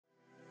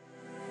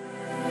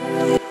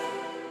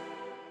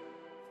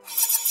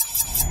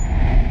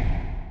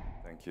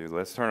you.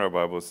 Let's turn our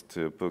Bibles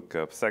to the book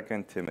of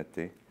 2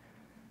 Timothy.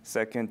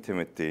 2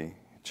 Timothy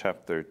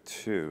chapter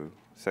 2.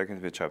 2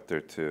 Timothy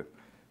chapter 2,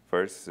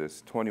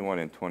 verses 21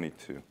 and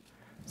 22.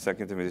 2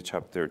 Timothy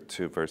chapter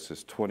 2,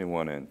 verses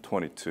 21 and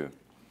 22.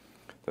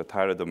 The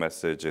title of the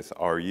message is,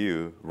 Are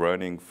You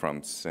Running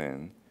from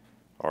Sin?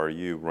 Are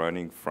you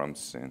running from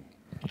sin?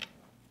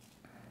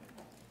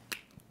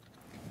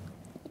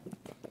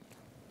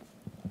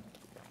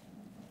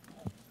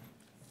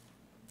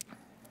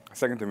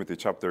 Second Timothy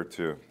chapter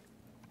 2,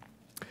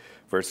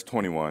 verse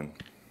 21.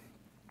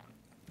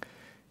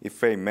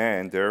 If a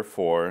man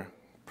therefore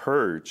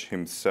purge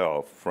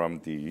himself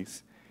from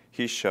these,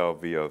 he shall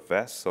be a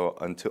vessel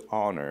unto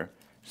honor,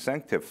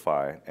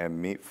 sanctified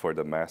and meet for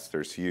the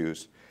master's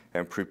use,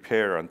 and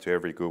prepare unto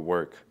every good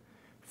work.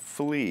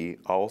 Flee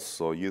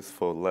also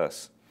youthful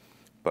lusts,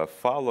 but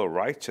follow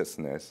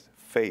righteousness,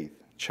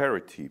 faith,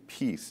 charity,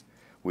 peace,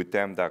 with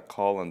them that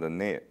call on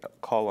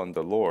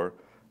the Lord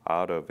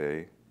out of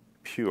a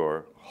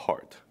pure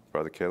heart.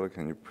 Brother Caleb,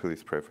 can you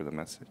please pray for the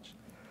message?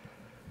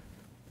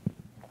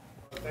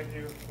 Thank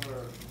you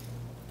for,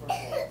 first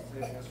of all,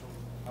 saving us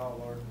from our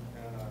Lord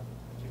and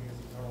giving us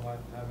eternal life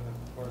in heaven, and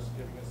of course,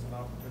 giving us an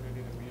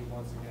opportunity to meet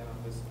once again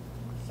on this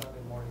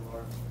Sunday morning,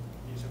 Lord.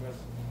 Each of us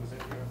who's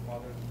in here,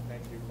 Father,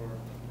 thank you for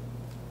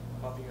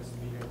helping us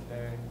meet here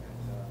today.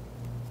 And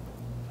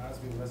as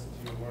we listen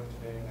to your word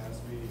today, and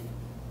as we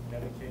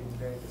dedicate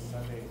today, this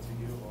Sunday, to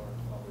you, Lord,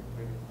 we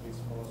pray that you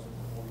please fill us with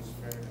the Holy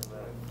Spirit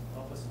and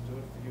help us to do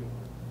it for you,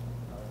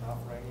 not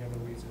for any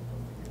other reason, but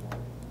for you,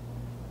 Lord.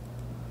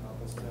 Help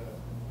us to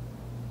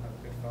have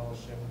good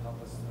fellowship, and help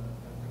us to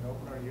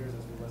open our ears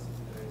as we listen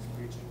to today's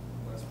preaching.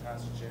 Bless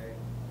Pastor Jae.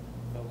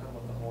 Fill him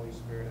with the Holy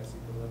Spirit as he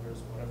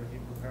delivers whatever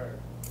he prepared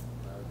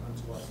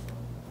unto us,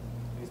 Lord.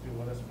 Please be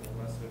with us for the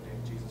rest of the day.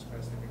 In Jesus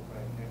Christ's name we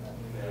pray.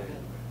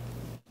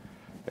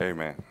 Amen.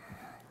 Amen.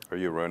 Are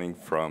you running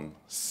from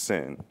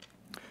sin?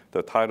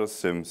 The title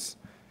seems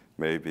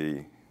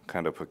maybe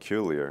kind of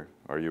peculiar.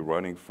 Are you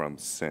running from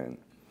sin?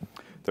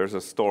 There's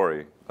a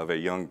story of a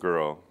young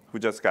girl who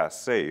just got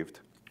saved,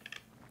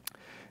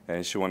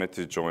 and she wanted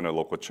to join a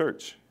local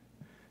church.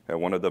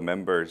 And one of the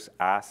members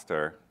asked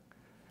her,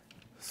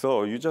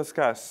 so you just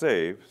got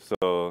saved,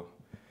 so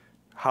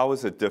how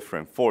is it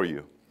different for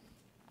you?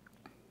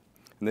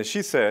 And then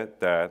she said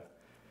that,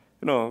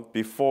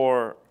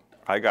 before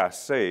I got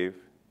saved,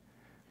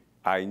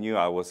 I knew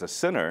I was a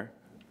sinner,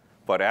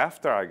 but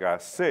after I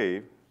got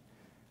saved,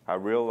 I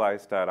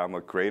realized that I'm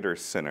a greater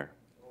sinner.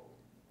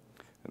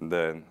 And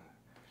then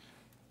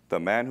the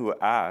man who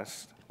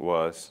asked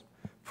was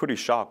pretty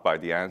shocked by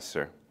the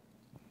answer.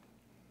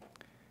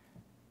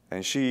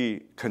 And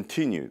she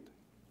continued.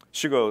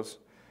 She goes,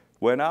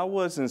 when I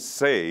wasn't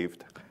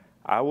saved,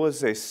 I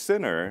was a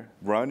sinner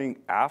running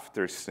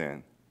after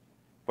sin.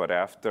 But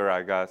after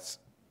I got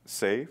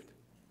saved,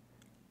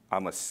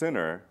 I'm a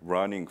sinner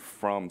running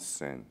from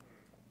sin.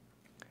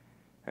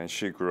 And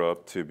she grew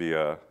up to be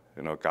a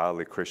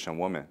godly Christian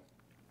woman.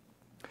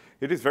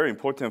 It is very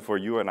important for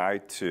you and I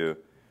to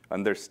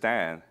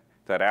understand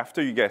that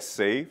after you get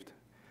saved,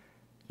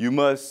 you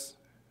must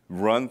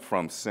run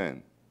from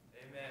sin.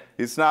 Amen.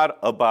 It's not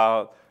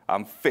about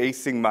I'm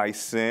facing my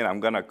sin, I'm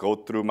going to go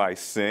through my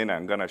sin,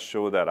 I'm going to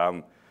show that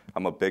I'm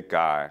a big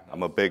guy,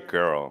 I'm a big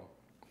girl.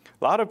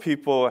 A lot of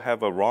people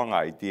have a wrong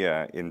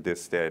idea in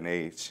this day and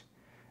age.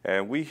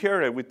 And we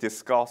hear it, we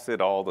discuss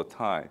it all the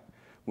time.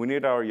 We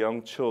need our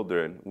young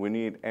children, we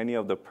need any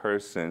of the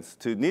persons,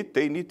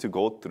 they need to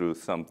go through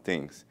some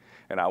things.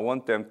 And I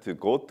want them to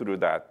go through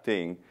that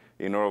thing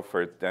in order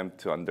for them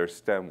to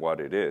understand what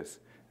it is.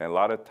 And a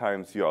lot of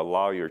times you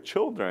allow your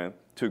children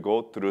to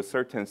go through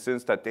certain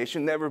sins that they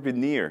should never be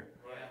near.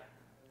 Yeah.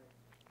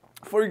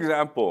 For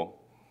example,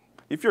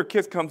 if your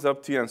kid comes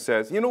up to you and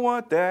says, you know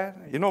what,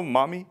 Dad,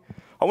 Mommy,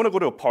 I want to go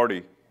to a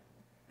party.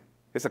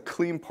 It's a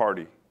clean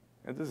party.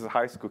 And this is a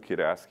high school kid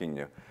asking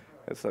you.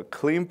 It's a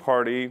clean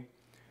party.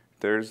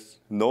 There's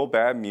no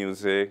bad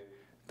music.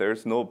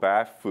 There's no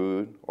bad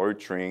food or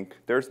drink.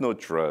 There's no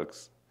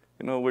drugs.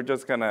 We're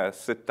just going to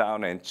sit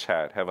down and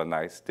chat, have a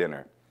nice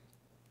dinner.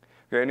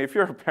 Okay, and if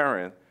you're a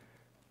parent,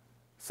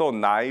 so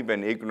naive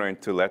and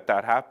ignorant to let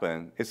that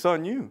happen, it's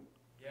on you.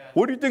 Yeah.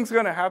 What do you think is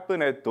going to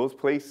happen at those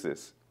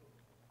places?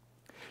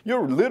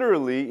 You're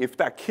literally, if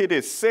that kid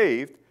is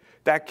saved,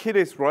 that kid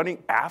is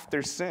running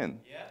after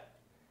sin. Yeah.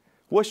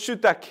 What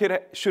should that kid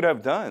should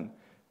have done?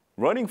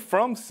 Running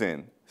from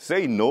sin.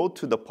 Say no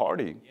to the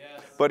party.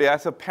 Yes. But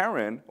as a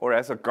parent or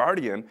as a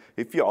guardian,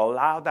 if you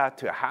allow that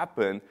to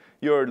happen,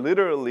 you're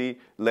literally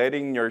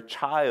letting your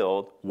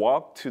child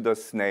walk to the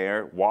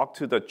snare, walk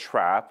to the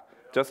trap,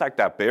 just like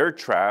that bear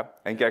trap,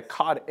 and get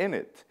caught in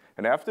it.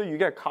 And after you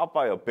get caught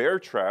by a bear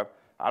trap,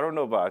 I don't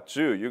know about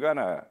you, you're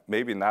gonna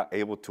maybe not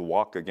able to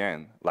walk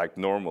again like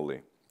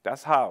normally.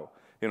 That's how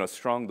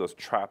strong those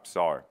traps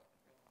are.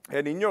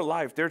 And in your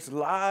life, there's a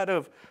lot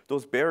of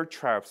those bear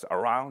traps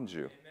around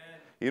you. Amen.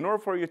 In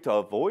order for you to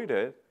avoid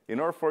it, in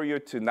order for you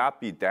to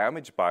not be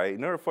damaged by it,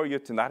 in order for you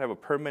to not have a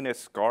permanent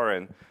scar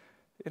and,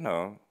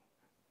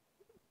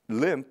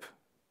 limp,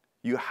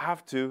 you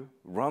have to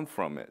run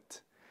from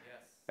it. Yes.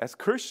 as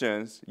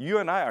Christians, you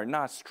and I are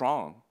not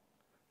strong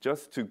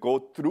just to go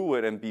through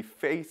it and be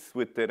faced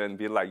with it and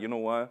be like, you know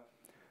what?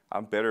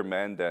 I'm better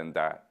man than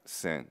that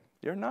sin.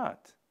 You're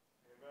not.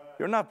 Amen.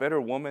 You're not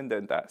better woman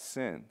than that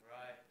sin.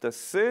 Right. The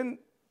sin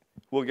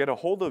will get a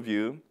hold of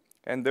you,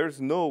 and there's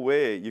no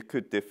way you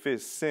could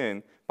defeat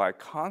sin by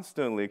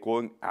constantly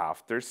going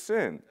after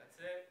sin.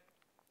 That's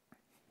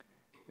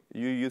it.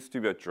 You used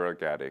to be a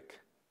drug addict.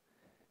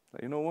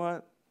 You know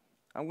what?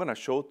 I'm going to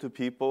show to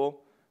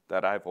people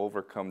that I've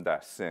overcome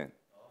that sin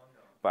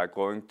by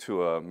going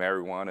to a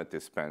marijuana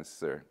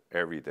dispenser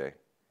every day.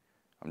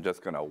 I'm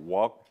just going to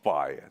walk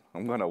by it.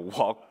 I'm going to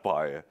walk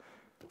by it.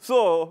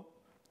 So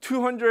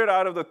 200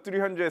 out of the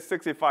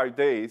 365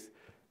 days,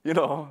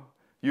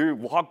 you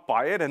walk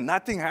by it and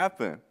nothing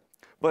happened.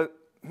 But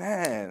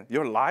man,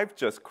 your life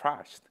just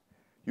crashed.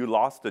 You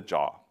lost the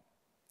job.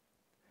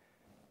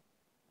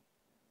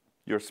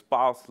 Your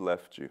spouse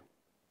left you.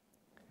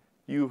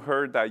 You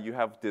heard that you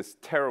have this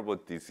terrible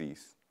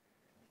disease.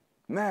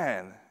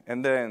 Man,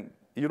 and then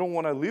you don't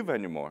want to live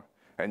anymore.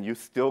 And you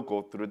still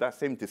go through that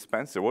same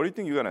dispenser. What do you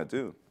think you're going to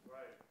do?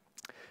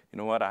 Right. You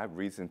know what? I have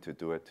reason to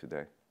do it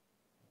today.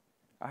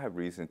 I have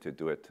reason to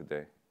do it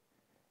today.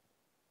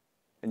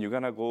 And you're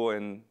going to go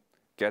and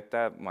get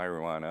that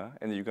marijuana,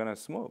 and you're going to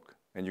smoke,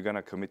 and you're going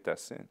to commit that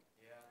sin.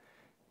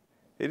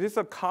 Yeah. It is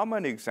a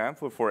common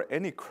example for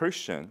any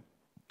Christian.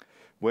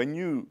 When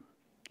you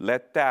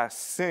let that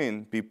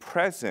sin be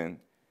present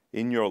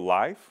in your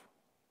life,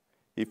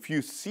 if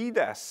you see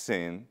that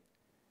sin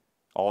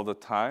all the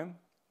time,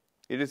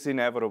 it is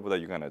inevitable that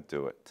you're going to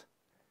do it.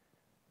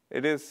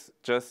 It is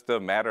just a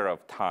matter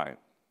of time.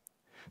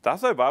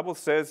 That's why the Bible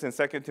says in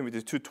 2 Timothy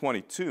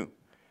 2:22,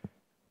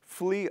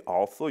 flee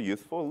also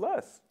youthful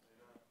lust.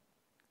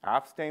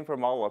 Abstain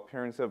from all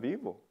appearance of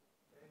evil.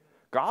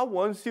 God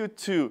wants you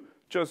to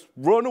just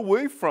run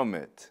away from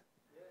it.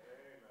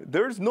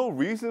 There's no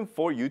reason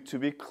for you to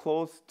be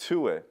close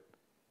to it.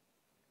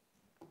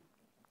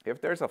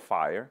 If there's a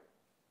fire,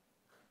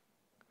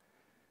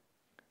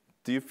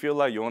 do you feel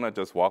like you want to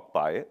just walk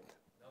by it?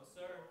 No,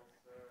 sir.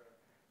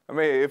 I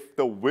mean, if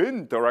the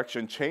wind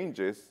direction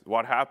changes,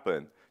 what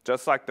happened?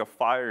 Just like the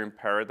fire in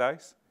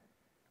Paradise,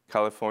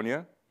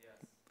 California.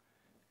 Yes.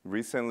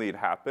 Recently it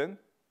happened.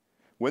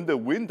 When the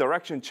wind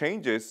direction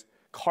changes,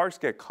 cars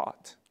get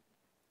caught.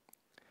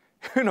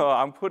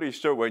 I'm pretty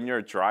sure when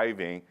you're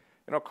driving,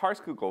 cars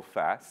could go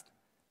fast.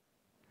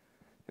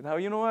 Now,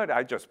 you know what?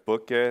 I just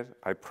book it.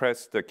 I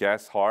press the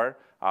gas hard.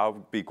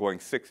 I'll be going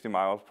 60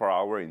 miles per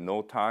hour in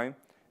no time.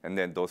 And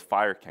then those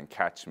fire can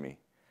catch me.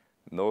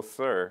 No,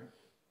 sir.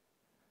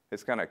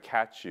 It's going to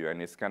catch you,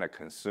 and it's going to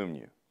consume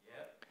you.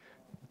 Yep.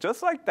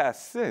 Just like that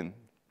sin.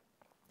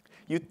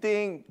 You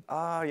think,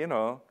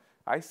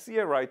 I see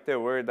it right there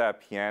where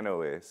that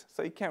piano is,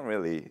 so you can't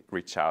really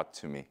reach out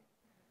to me.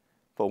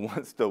 But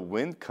once the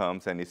wind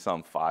comes and it's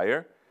on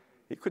fire,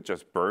 it could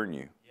just burn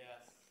you.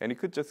 Yes. And it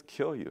could just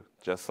kill you,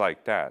 just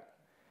like that.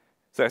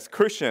 So as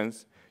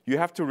Christians, you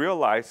have to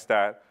realize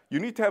that you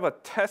need to have a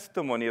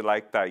testimony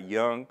like that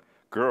young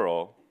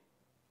girl.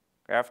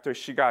 After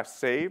she got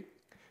saved,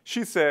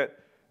 she said,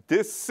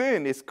 this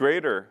sin is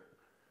greater.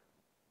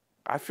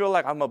 I feel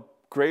like I'm a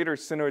greater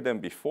sinner than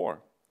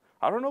before.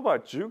 I don't know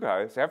about you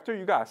guys. After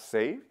you got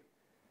saved,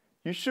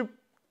 you should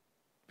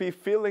be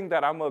feeling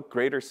that I'm a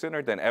greater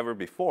sinner than ever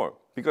before,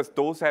 because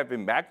those have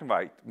been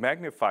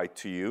magnified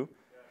to you.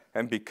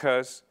 And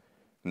because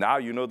now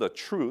you know the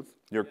truth,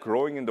 you're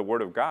growing in the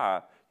Word of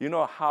God, you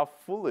know how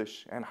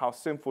foolish and how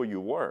sinful you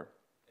were.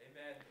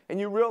 Amen. And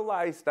you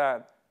realize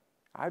that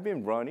I've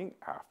been running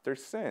after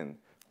sin.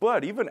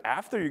 But even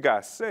after you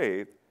got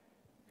saved,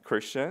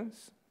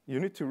 Christians, you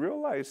need to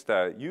realize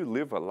that you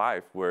live a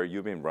life where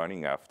you've been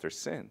running after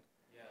sin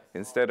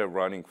instead of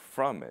running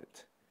from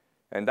it.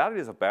 And that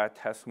is a bad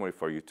testimony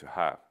for you to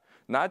have,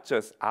 not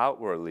just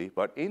outwardly,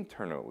 but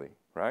internally,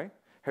 right?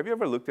 Have you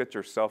ever looked at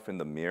yourself in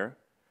the mirror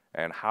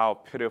and how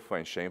pitiful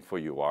and shameful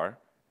you are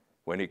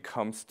when it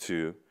comes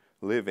to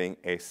living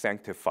a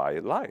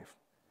sanctified life?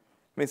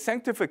 I mean,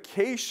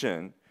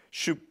 sanctification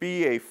should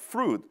be a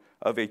fruit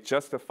of a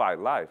justified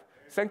life.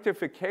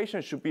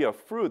 Sanctification should be a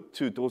fruit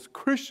to those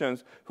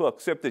Christians who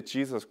accepted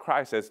Jesus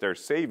Christ as their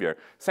Savior.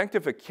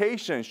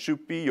 Sanctification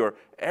should be your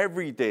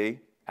everyday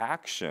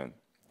action.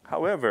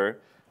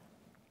 However,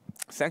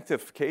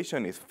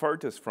 sanctification is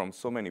furthest from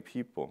so many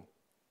people.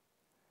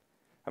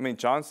 I mean,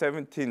 John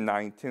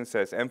 17:19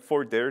 says, and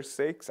for their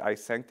sakes I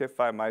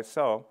sanctify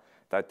myself,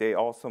 that they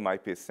also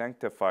might be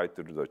sanctified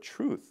through the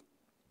truth.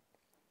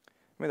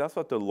 I mean, that's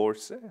what the Lord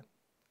said.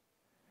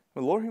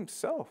 The Lord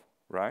himself,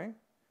 right?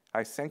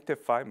 I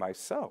sanctify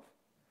myself.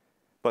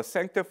 But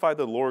sanctify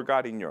the Lord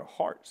God in your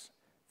hearts.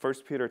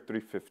 1 Peter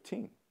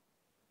 3:15.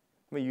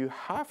 I mean, you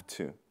have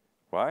to,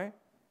 right?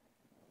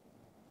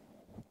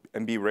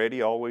 And be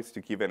ready always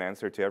to give an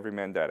answer to every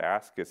man that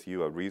asketh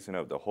you a reason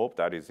of the hope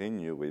that is in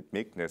you with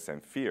meekness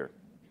and fear.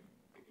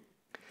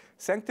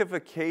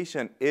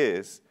 Sanctification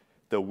is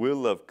the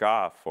will of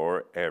God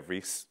for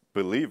every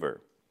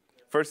believer.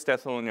 1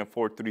 Thessalonians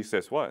 4:3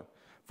 says what?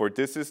 For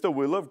this is the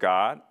will of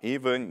God,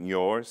 even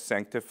your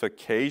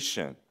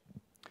sanctification.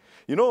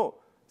 You know,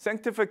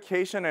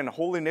 sanctification and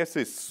holiness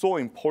is so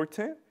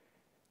important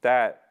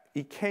that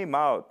it came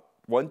out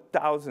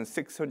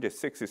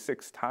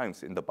 1,666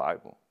 times in the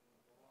Bible.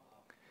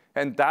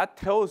 And that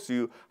tells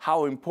you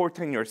how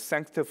important your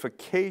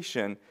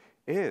sanctification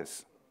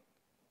is.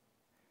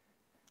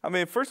 I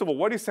mean, first of all,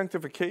 what is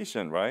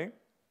sanctification, right?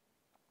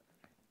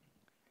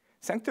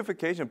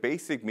 Sanctification,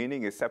 basic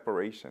meaning is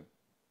separation.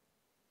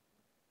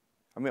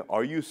 I mean,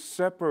 are you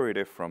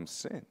separated from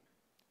sin?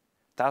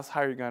 That's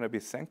how you're going to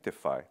be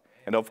sanctified.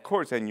 And of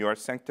course, and you are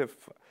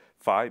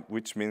sanctified,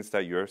 which means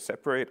that you're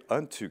separate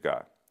unto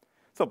God.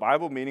 So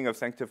Bible meaning of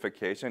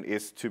sanctification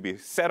is to be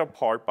set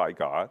apart by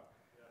God,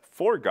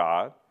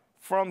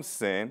 from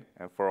sin,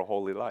 and for a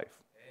holy life.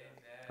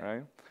 Amen.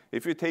 Right?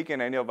 If you take in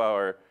any of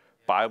our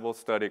Bible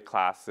study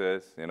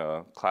classes,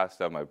 class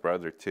that my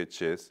brother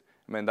teaches,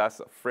 I mean, that's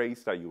a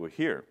phrase that you will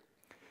hear.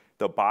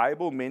 The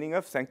Bible meaning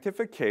of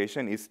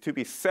sanctification is to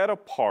be set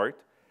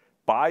apart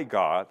by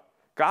God.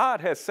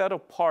 God has set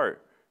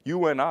apart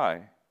you and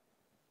I.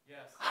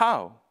 Yes.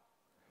 How?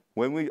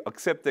 When we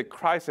accepted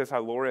Christ as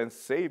our Lord and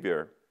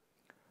Savior,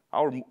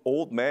 our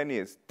old man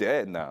is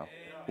dead now.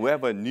 Amen. We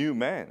have a new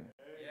man.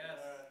 Yes.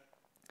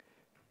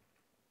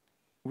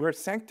 We're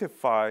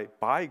sanctified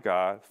by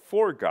God,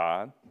 for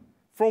God,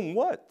 from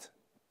what?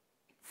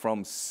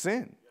 From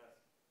sin. Yes.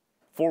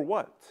 For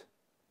what?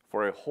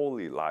 For a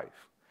holy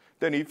life.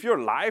 Then if your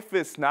life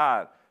is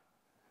not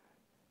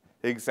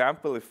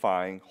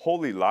exemplifying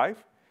holy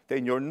life,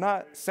 then you're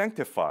not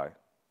sanctified.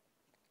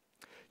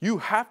 You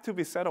have to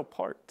be set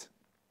apart.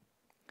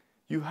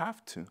 You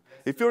have to.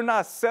 If you're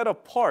not set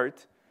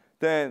apart,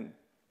 then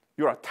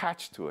you're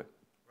attached to it.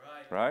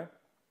 Right?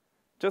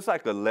 Just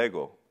like a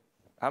Lego.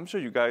 I'm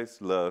sure you guys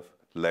love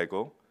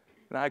Lego.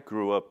 And I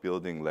grew up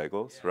building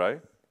Legos, yes.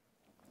 Right?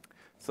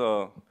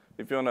 So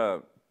if you want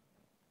to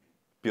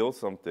build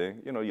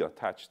something, you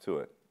attach to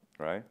it,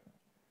 right?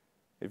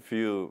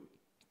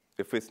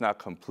 If it's not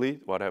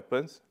complete, what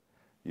happens?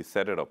 You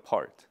set it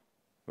apart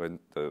when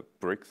the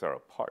bricks are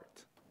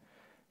apart.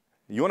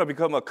 You want to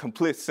become a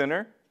complete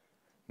sinner?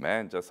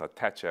 Man, just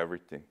attach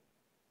everything.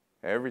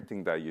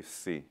 Everything that you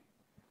see,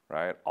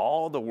 right?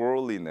 All the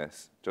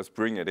worldliness, just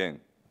bring it in.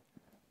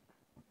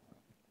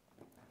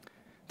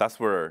 That's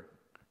where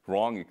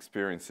wrong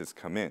experiences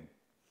come in,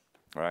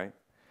 right?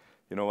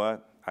 You know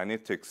what? I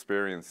need to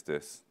experience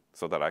this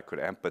so that I could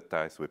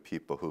empathize with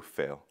people who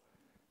fail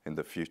in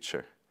the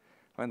future.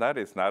 And that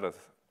is not a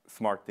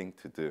smart thing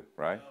to do,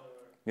 right?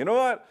 You know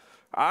what?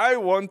 I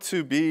want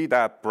to be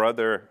that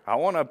brother. I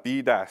want to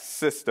be that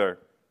sister.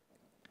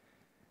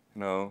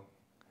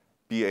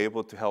 Be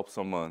able to help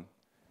someone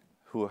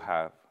who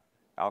have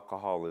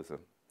alcoholism,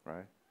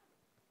 right?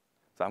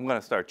 So I'm going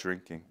to start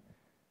drinking.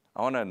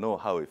 I want to know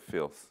how it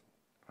feels,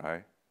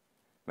 right?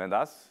 Man,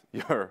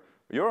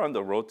 you're on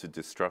the road to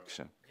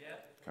destruction,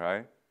 yeah.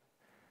 Right?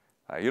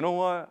 You know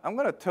what? I'm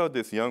going to tell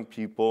these young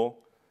people,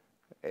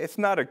 it's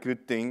not a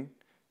good thing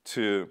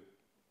to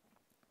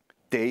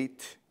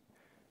date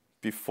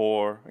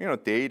before,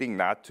 dating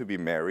not to be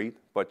married,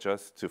 but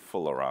just to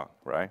fool around,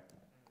 right?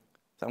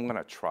 So I'm going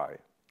to try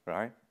it,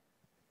 right?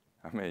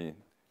 I mean,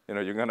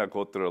 you're going to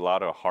go through a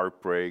lot of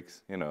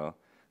heartbreaks,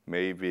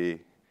 maybe,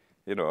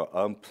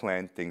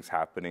 unplanned things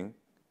happening.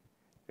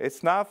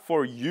 It's not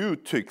for you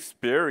to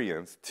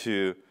experience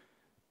to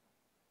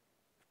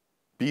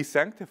be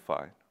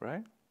sanctified,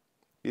 right?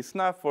 It's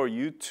not for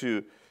you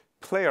to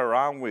play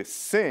around with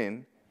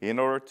sin in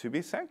order to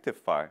be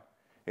sanctified.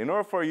 In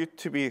order for you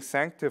to be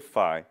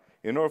sanctified,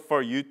 in order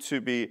for you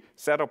to be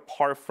set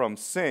apart from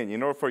sin,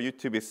 in order for you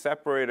to be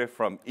separated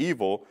from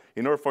evil,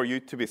 in order for you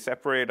to be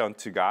separated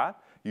unto God,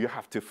 you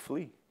have to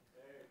flee.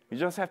 You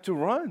just have to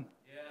run.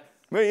 Yes.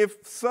 I mean,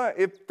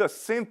 if the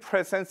sin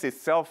presents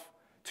itself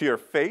to your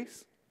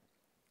face,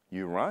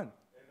 you run. Amen.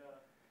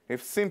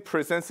 If sin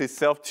presents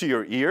itself to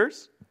your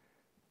ears,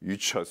 you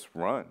just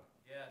run.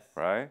 Yes.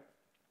 Right?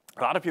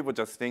 A lot of people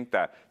just think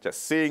that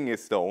just seeing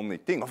is the only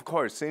thing. Of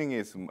course, seeing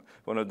is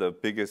one of the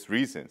biggest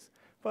reasons.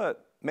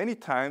 But many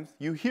times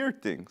you hear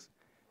things,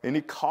 and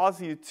it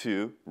causes you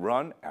to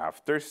run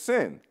after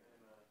sin.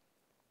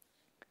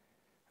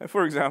 And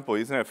for example,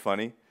 isn't it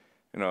funny?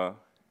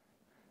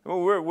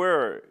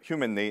 We're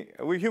human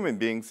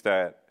beings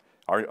that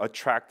are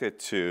attracted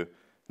to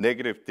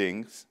negative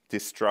things,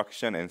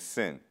 destruction, and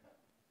sin.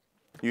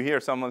 You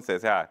hear someone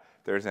says,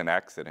 there's an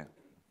accident.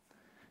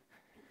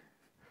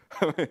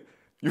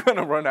 You're going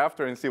to run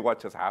after and see what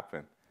just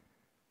happened.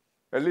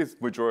 At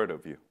least majority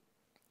of you.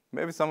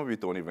 Maybe some of you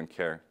don't even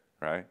care,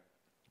 right?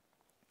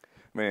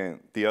 I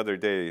mean, the other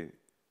day,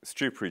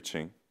 street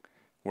preaching,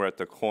 we're at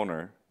the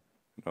corner,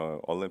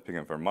 Olympic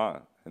and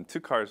Vermont, and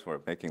two cars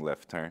were making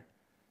left turn.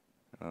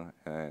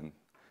 And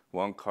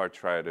one car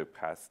tried to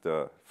pass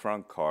the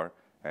front car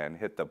and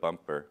hit the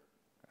bumper,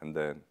 and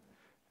then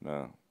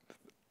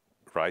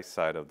right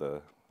side of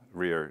the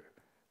rear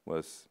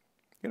was,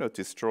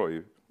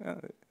 destroyed.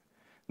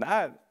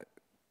 Not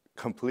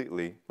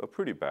completely, but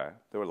pretty bad.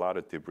 There were a lot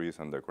of debris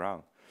on the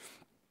ground.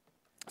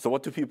 So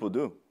what do people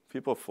do?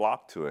 People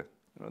flock to it.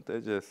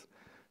 They just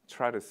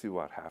try to see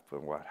what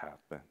happened,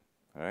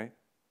 right?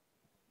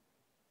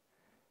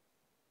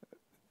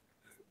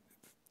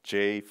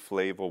 Jay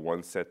Flavor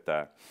once said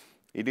that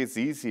it is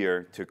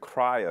easier to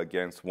cry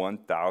against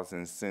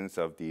 1,000 sins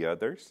of the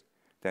others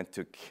than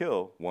to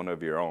kill one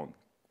of your own.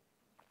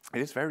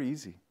 It is very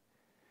easy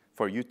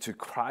for you to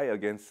cry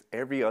against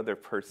every other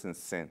person's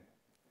sin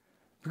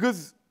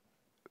because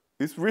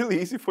it's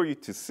really easy for you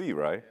to see,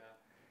 right?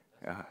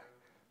 Yeah.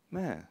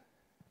 Man,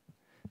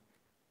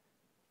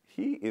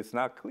 he is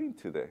not clean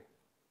today.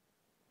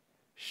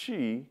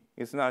 She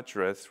is not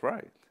dressed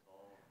right.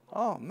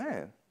 Oh,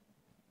 man,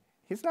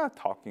 he's not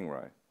talking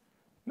right.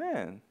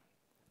 Man,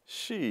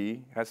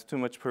 she has too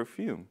much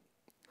perfume.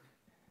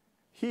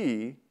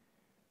 He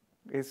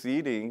is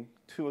eating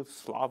too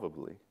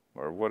slovenly,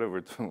 or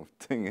whatever the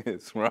thing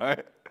is,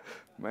 right?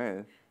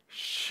 Man,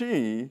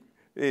 she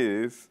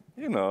is,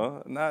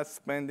 not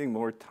spending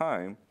more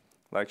time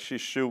like she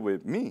should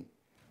with me,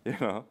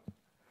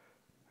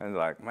 And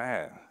like,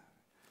 man,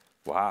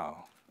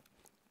 wow,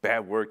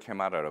 bad word came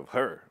out of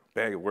her,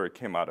 bad word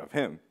came out of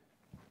him.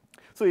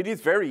 So it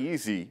is very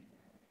easy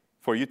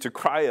for you to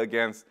cry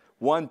against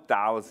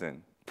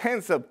 1,000,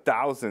 tens of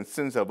thousands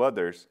sins of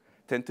others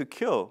than to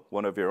kill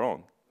one of your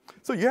own.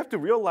 So you have to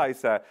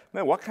realize that,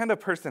 man, what kind of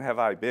person have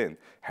I been?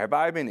 Have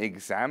I been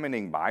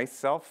examining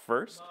myself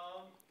first?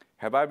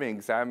 Have I been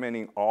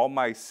examining all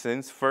my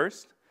sins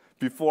first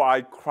before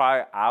I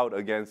cry out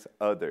against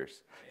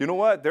others? You know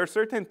what? There are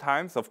certain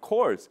times, of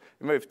course,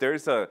 if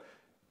there's a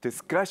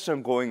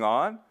discussion going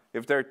on,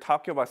 if they're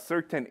talking about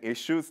certain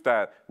issues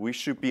that we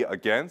should be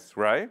against,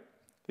 right?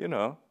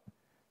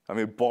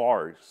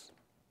 Bars,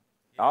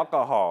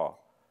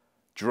 alcohol,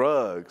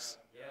 drugs,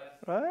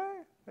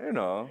 right?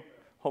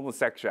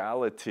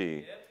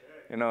 Homosexuality,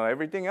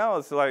 everything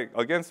else, like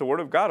against the Word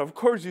of God. Of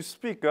course, you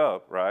speak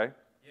up, right?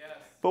 Yes.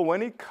 But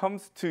when it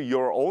comes to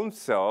your own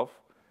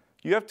self,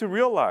 you have to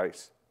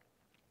realize,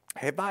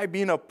 have I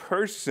been a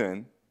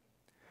person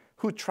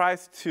who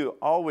tries to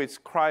always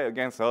cry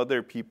against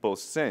other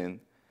people's sin,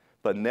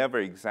 but never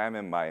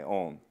examine my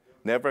own,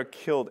 never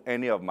killed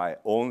any of my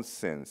own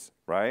sins,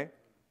 right?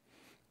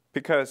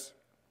 Because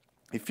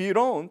if you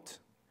don't,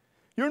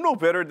 you're no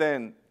better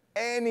than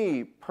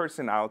any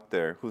person out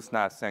there who's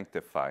not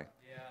sanctified,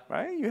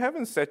 right? You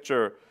haven't set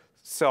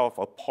yourself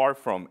apart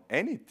from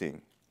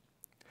anything.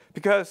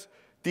 Because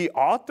the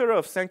author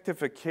of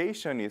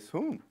sanctification is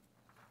whom?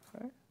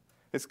 Right?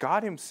 It's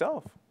God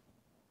himself.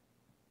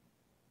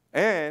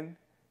 And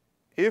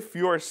if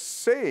you're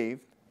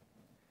saved,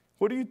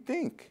 what do you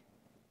think?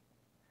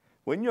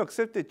 When you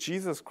accepted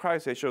Jesus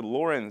Christ as your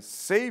Lord and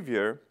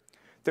Savior,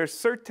 there's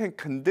certain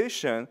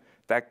condition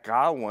that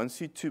God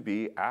wants you to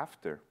be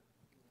after,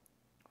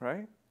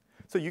 right?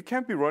 So you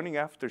can't be running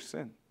after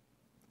sin.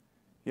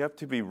 You have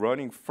to be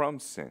running from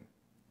sin.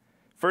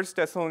 1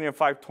 Thessalonians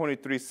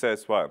 5:23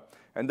 says what?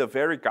 And the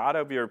very God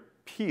of your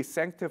peace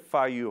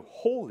sanctify you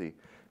wholly.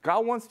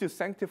 God wants to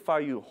sanctify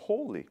you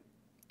wholly.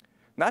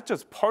 Not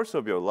just parts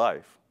of your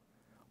life,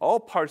 all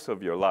parts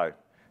of your life,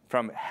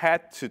 from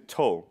head to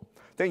toe.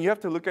 Then you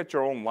have to look at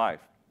your own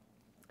life.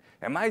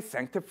 Am I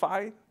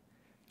sanctified?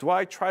 Do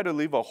I try to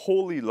live a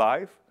holy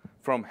life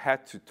from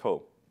head to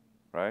toe,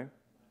 right?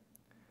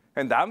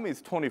 And that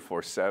means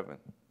 24/7.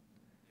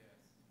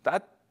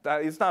 That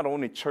is not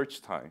only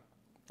church time.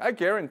 I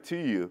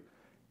guarantee you,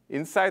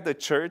 inside the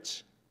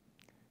church,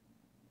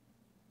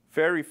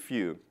 very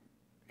few,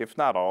 if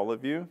not all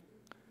of you,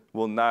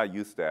 will not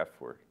use the F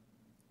word,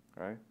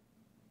 right?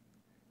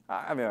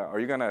 Are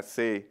you going to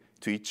say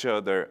to each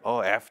other, oh,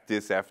 F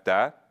this, F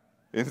that,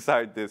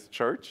 inside this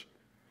church?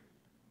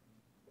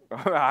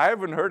 I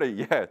haven't heard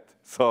it yet.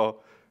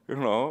 So,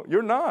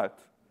 you're not.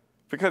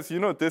 Because,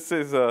 this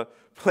is a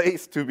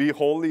place to be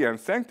holy and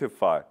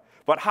sanctified.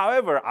 But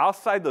however,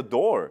 outside the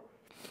door,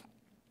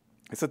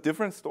 it's a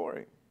different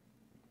story.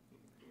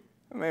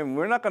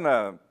 We're not going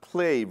to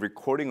play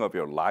recording of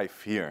your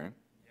life here,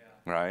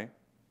 right?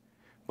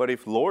 But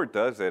if Lord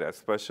does it,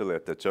 especially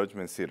at the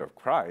judgment seat of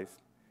Christ,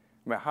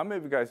 how many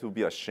of you guys will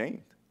be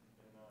ashamed?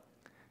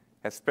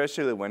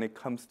 Especially when it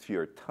comes to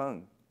your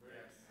tongue.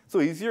 So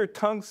is your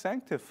tongue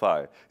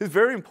sanctified? It's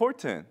very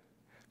important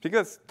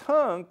because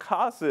tongue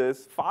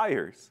causes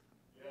fires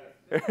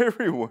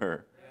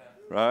everywhere,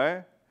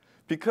 right?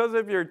 Because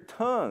of your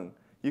tongue,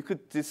 you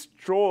could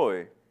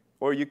destroy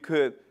or you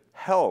could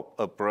help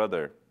a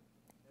brother.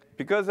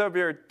 Because of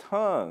your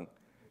tongue,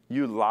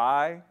 you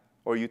lie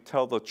or you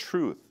tell the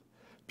truth.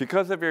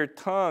 Because of your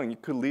tongue, you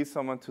could lead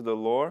someone to the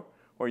Lord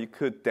or you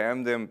could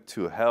damn them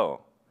to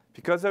hell.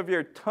 Because of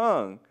your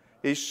tongue,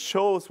 it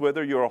shows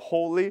whether you're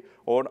holy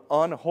or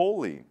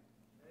unholy.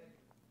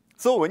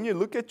 So when you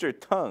look at your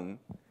tongue,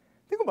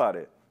 think about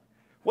it.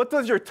 What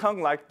does your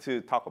tongue like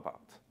to talk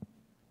about?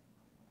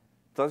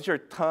 Does your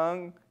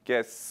tongue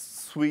get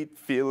sweet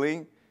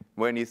feeling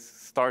when it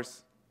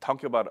starts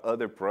talking about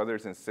other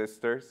brothers and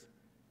sisters?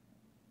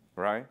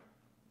 Right?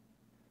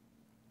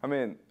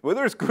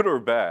 Whether it's good or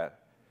bad,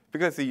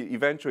 because it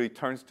eventually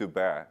turns to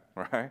bad,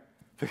 right?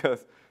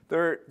 Because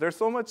there's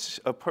so much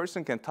a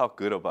person can talk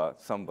good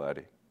about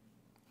somebody.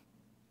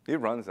 It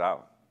runs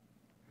out.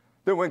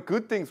 Then when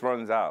good things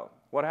runs out,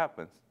 what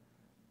happens?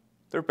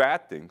 There are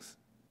bad things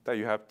that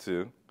you have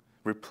to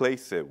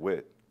replace it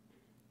with.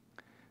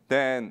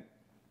 Then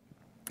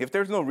if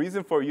there's no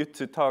reason for you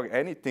to talk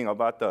anything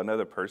about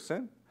another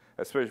person,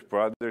 especially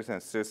brothers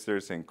and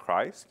sisters in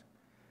Christ,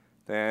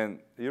 then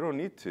you don't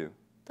need to.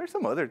 There's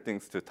some other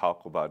things to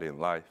talk about in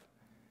life.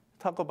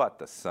 Talk about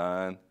the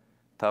sun,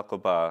 talk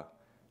about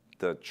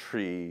the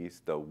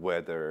trees, the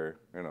weather,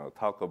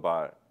 talk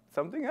about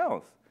something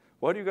else.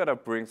 Why do you gotta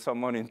bring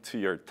someone into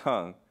your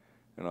tongue?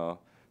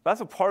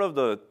 That's a part of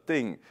the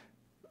thing.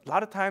 A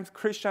lot of times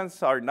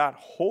Christians are not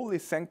wholly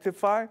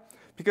sanctified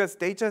because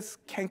they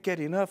just can't get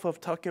enough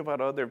of talking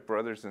about other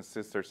brothers and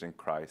sisters in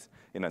Christ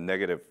in a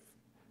negative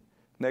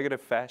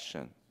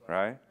fashion,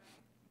 right?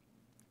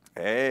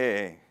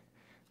 Hey,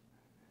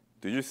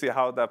 did you see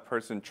how that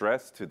person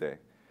dressed today?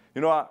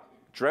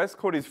 Dress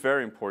code is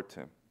very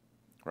important,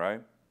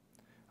 right?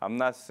 I'm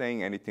not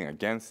saying anything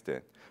against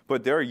it,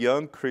 but there are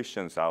young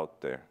Christians out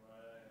there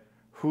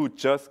who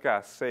just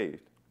got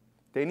saved.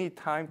 They need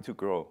time to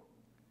grow.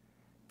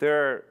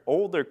 There are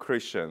older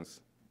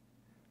Christians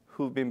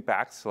who've been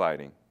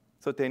backsliding,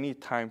 so they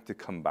need time to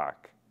come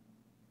back.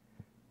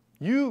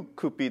 You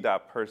could be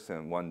that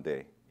person one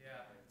day. Yeah.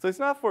 So it's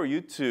not for you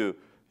to,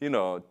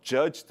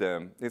 judge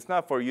them. It's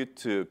not for you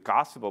to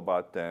gossip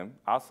about them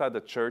outside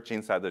the church,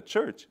 inside the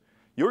church.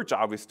 Your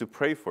job is to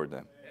pray for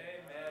them. Amen.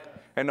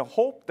 And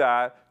hope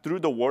that through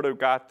the Word of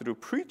God, through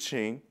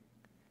preaching,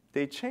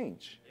 they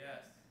change. Yes.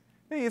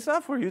 Hey, it's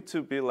not for you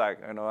to be like,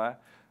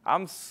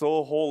 I'm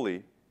so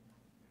holy.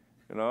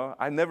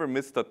 I never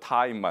missed a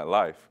tie in my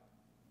life.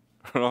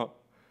 You're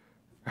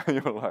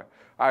like,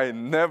 I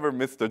never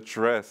missed a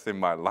dress in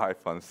my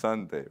life on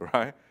Sunday,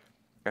 right?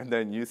 And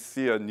then you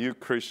see a new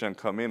Christian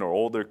come in, or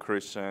older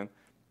Christian,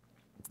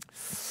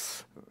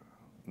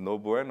 no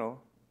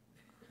bueno,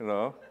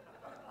 They're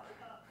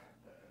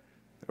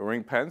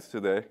wearing pants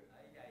today.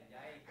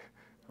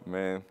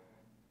 Man,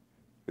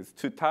 it's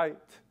too tight,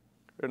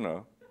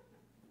 And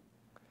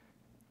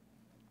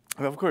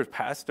of course,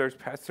 pastor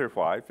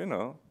wife,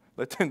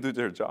 let them do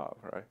their job,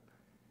 right?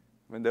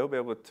 They'll be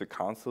able to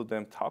counsel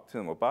them, talk to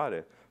them about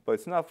it. But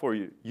it's not for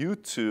you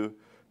to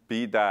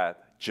be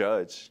that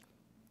judge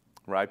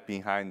right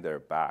behind their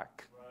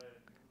back. Right.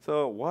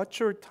 So watch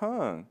your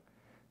tongue.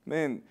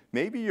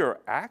 Maybe your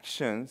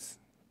actions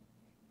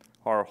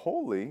are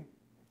holy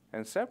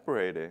and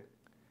separated.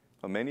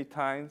 But many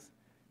times,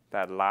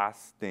 that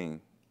last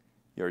thing,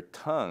 your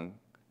tongue,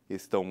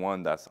 is the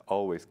one that's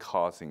always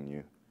causing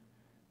you.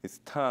 It's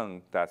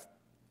tongue that's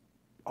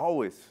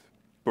always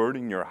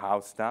burning your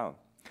house down.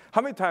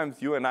 How many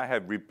times you and I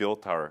have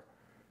rebuilt our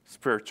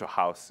spiritual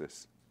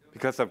houses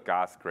because of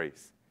God's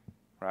grace,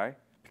 right?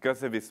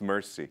 Because of His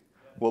mercy.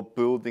 We're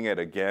building it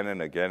again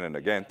and again and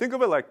again. Think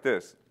of it like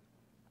this.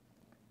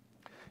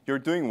 You're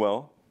doing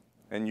well,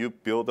 and you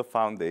build a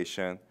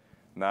foundation.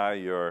 Now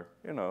you're,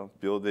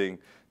 building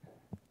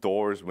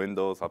doors,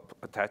 windows,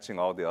 attaching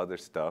all the other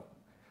stuff.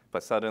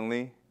 But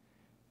suddenly,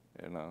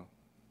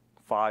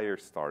 fire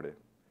started.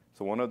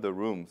 So one of the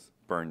rooms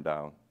burned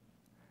down.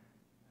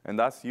 And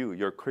that's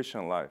your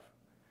Christian life.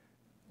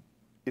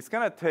 It's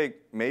going to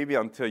take maybe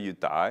until you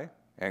die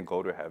and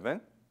go to heaven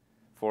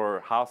for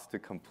a house to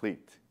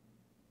complete.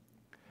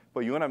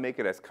 But you want to make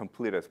it as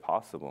complete as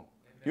possible.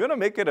 Amen. You want to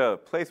make it a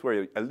place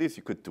where at least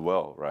you could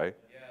dwell, right?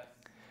 Yes.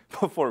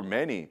 But for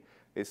many,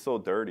 it's so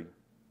dirty.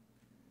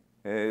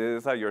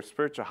 It's like your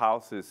spiritual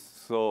house is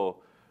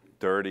so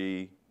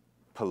dirty,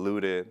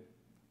 polluted.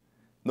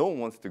 No one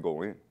wants to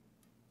go in.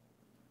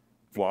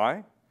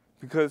 Why?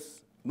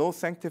 Because no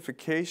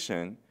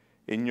sanctification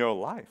in your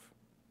life.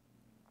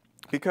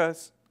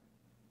 Because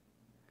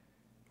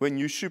when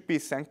you should be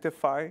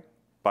sanctified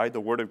by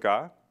the Word of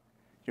God,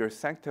 you're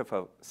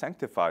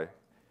sanctified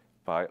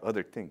by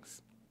other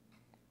things.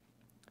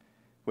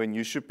 When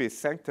you should be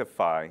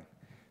sanctified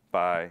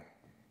by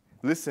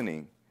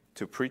listening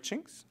to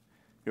preachings,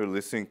 you're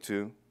listening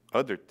to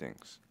other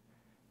things.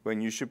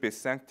 When you should be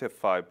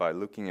sanctified by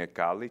looking at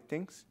godly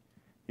things,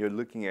 you're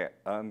looking at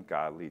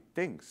ungodly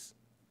things.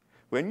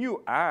 When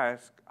you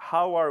ask,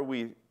 how are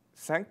we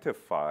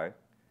sanctified?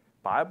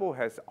 Bible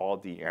has all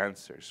the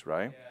answers,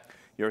 right? Yeah.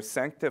 You're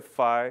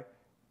sanctified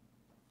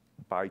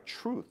by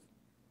truth.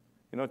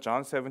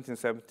 John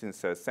 17:17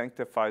 says,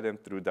 sanctify them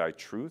through thy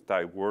truth.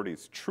 Thy word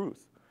is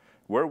truth.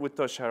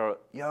 Wherewithal shall a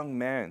young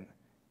man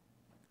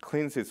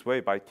cleanse his way?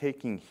 By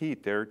taking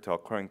heed thereto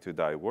according to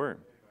thy word.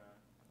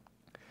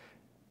 Amen.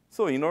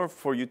 So in order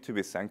for you to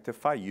be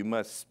sanctified, you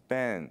must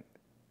spend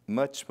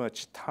much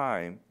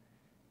time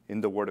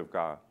in the Word of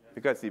God.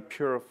 Because it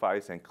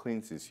purifies and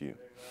cleanses you.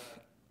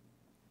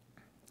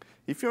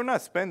 If you're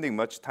not spending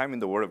much time in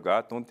the Word of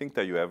God, don't think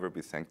that you'll ever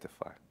be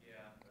sanctified.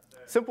 Yeah,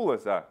 simple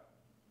as that.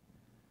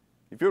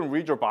 If you don't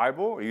read your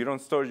Bible, you don't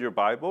study your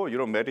Bible, you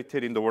don't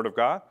meditate in the Word of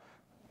God,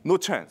 no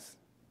chance.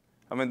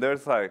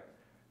 There's like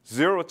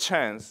 0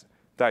 chance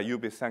that you'll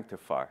be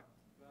sanctified.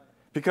 Right.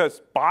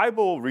 Because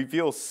Bible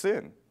reveals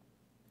sin.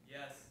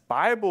 Yes.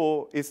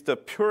 Bible is the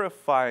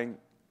purifying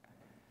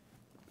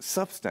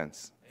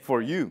substance for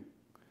you.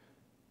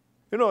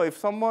 You know, if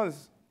someone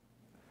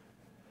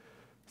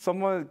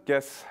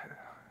gets,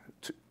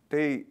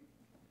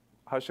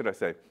 how should I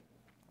say,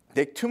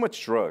 they take too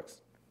much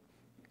drugs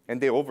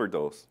and they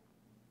overdose,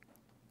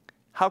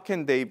 how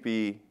can they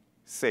be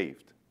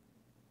saved?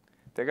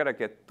 They got to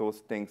get those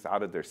things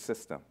out of their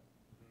system.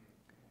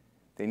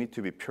 They need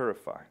to be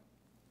purified.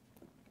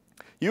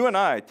 You and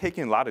I are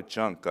taking a lot of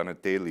junk on a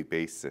daily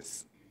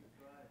basis.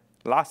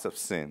 Lots of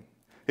sin.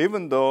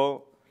 Even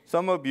though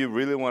some of you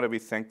really want to be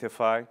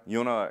sanctified,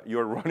 you know,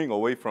 you're running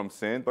away from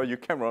sin, but you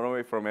can't run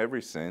away from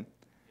every sin,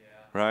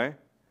 right?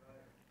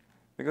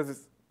 Because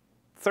it's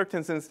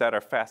certain sins that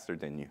are faster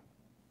than you.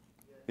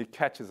 It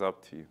catches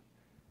up to you,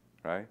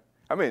 right?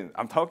 I mean,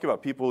 I'm talking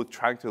about people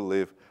trying to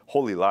live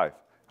holy life.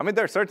 I mean,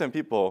 there are certain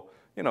people,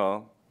 you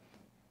know,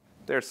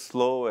 they're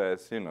slow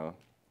as, you know,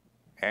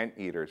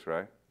 anteaters,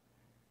 right?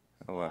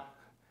 Like,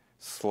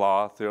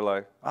 sloth, they're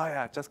like, oh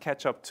yeah, just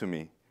catch up to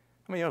me.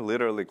 I mean, you're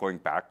literally going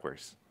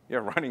backwards.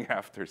 You're running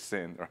after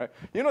sin, right?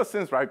 You know,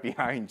 sin's right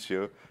behind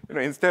you. You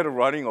know, instead of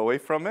running away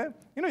from it,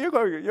 you know,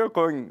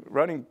 you're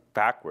running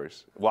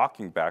backwards,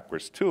 walking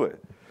backwards to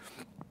it.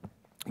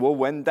 Well,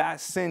 when that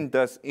sin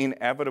does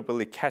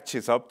inevitably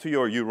catches up to you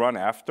or you run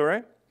after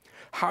it,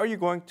 how are you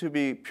going to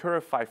be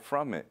purified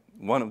from it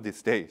one of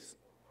these days?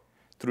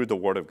 Through the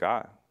Word of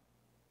God.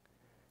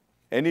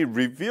 And it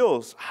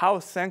reveals how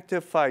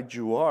sanctified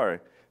you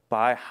are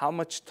by how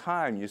much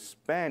time you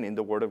spend in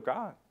the Word of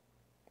God.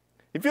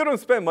 If you don't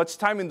spend much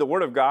time in the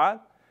Word of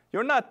God,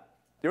 you're not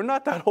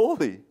that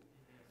holy.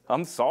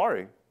 I'm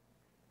sorry.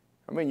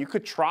 I mean, you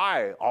could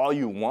try all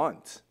you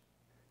want.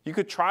 You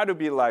could try to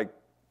be like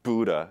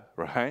Buddha,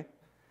 right?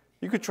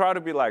 You could try to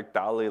be like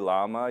Dalai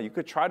Lama. You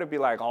could try to be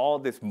like all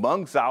these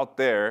monks out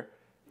there.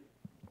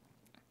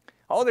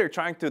 All they're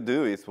trying to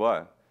do is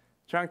what?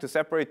 Trying to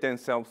separate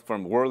themselves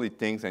from worldly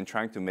things and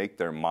trying to make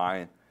their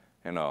mind,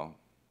 you know,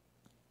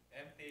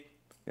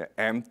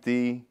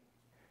 empty,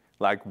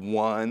 like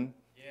one.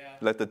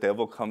 Let the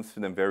devil come to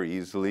them very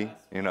easily,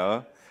 you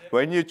know.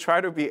 When you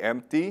try to be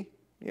empty,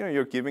 you know,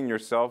 you're giving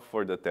yourself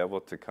for the devil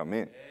to come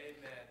in. Amen.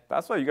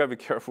 That's why you got to be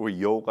careful with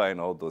yoga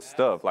and all those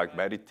stuff, like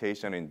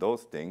meditation and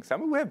those things. I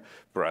mean, we have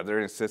brothers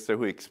and sisters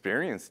who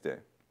experienced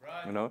it,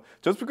 you know.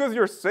 Just because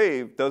you're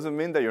saved doesn't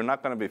mean that you're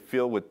not going to be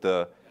filled with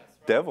the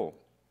devil,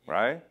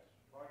 right?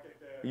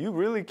 You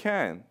really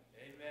can.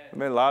 Amen. I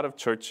mean, a lot of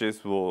churches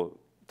they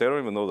don't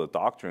even know the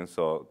doctrine,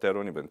 so they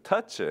don't even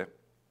touch it.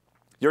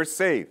 You're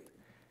saved.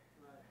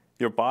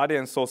 Your body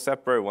and soul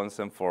separate once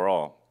and for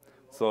all.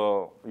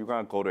 So you're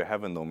going to go to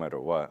heaven no matter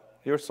what.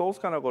 Your soul's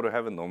going to go to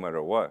heaven no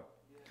matter what.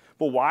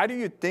 But why do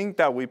you think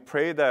that we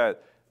pray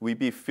that we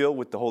be filled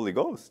with the Holy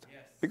Ghost?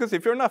 Yes. Because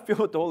if you're not filled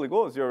with the Holy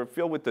Ghost, you're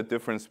filled with a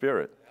different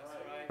spirit.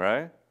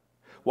 Right?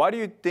 Why do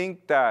you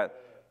think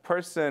that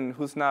person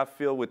who's not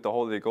filled with the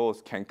Holy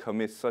Ghost can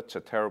commit such a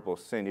terrible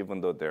sin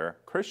even though they're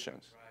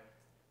Christians?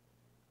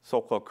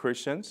 So-called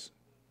Christians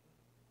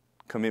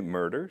commit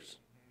murders,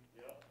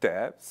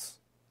 thefts,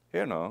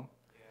 you know,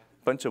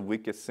 bunch of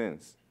wicked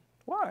sins.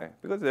 Why?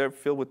 Because they're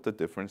filled with the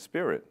different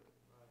spirit.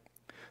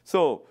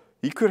 So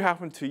it could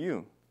happen to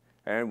you.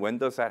 And when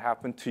does that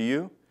happen to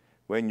you?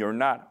 When you're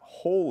not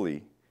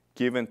wholly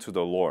given to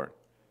the Lord.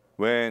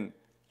 When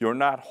you're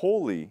not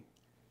wholly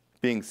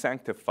being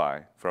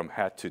sanctified from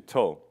head to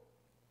toe.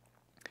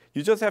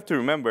 You just have to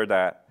remember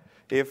that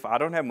if I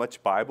don't have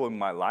much Bible in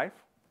my life,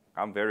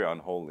 I'm very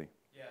unholy.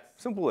 Yes.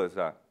 Simple as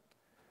that.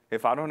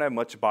 If I don't have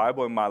much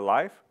Bible in my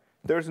life,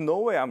 there's no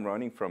way I'm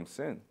running from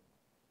sin.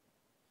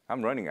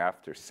 I'm running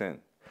after sin.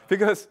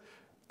 Because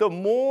the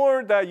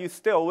more that you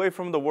stay away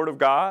from the Word of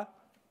God,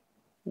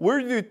 where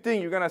do you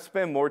think you're going to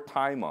spend more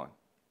time on?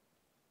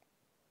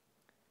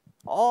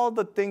 All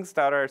the things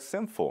that are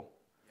sinful.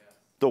 Yes.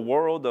 The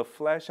world, the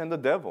flesh, and the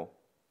devil.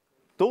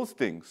 Those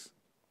things.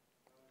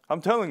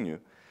 I'm telling you,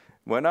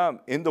 when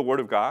I'm in the Word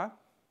of God,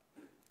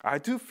 I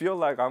do feel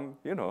like I'm,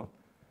 you know,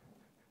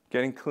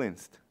 getting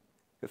cleansed.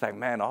 It's like,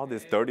 man, all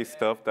this dirty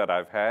stuff that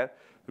I've had,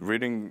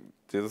 reading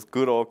this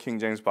good old King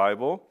James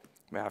Bible,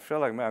 man, I feel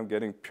like, man, I'm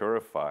getting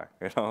purified,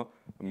 you know.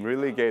 I'm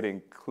really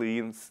getting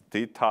clean,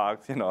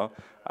 detox, you know.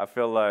 I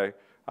feel like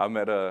I'm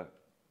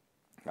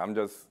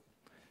just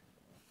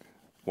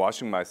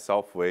washing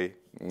myself away,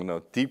 you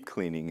know, deep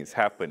cleaning is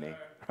happening,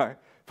 right?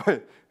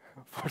 But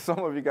for some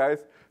of you guys,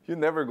 you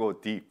never go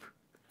deep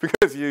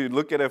because you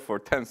look at it for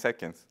 10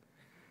 seconds.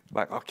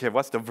 Like, okay,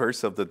 what's the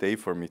verse of the day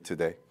for me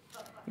today?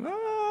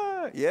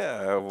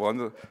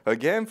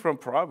 Again from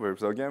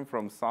Proverbs, again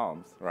from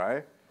Psalms,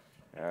 right?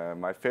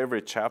 My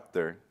favorite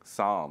chapter,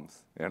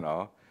 Psalms, you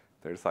know.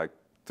 There's like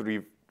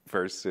 3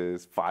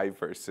 verses, 5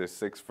 verses,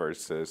 6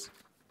 verses.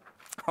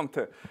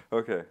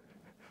 Okay.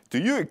 Do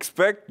you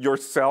expect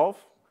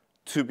yourself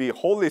to be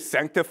wholly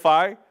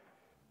sanctified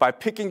by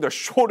picking the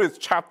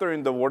shortest chapter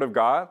in the Word of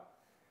God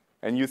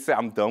and you say,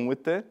 I'm done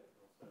with it?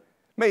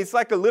 Man, it's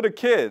like a little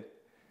kid.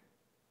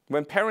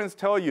 When parents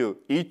tell you,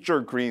 eat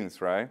your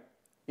greens, right?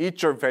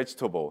 Eat your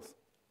vegetables.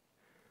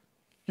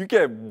 You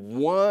get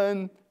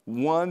one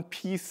one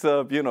piece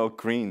of,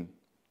 green,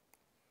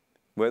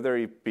 whether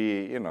it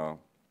be,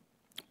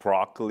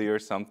 broccoli or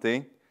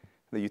something,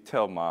 that you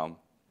tell mom,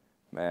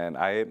 man,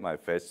 I ate my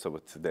vegetable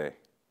today.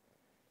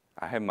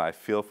 I had my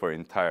fill for an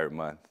entire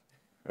month.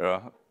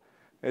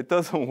 It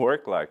doesn't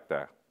work like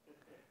that.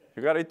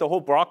 You got to eat the whole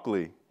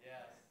broccoli.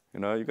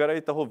 Yes. You got to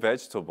eat the whole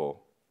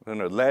vegetable,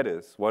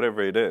 lettuce,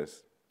 whatever it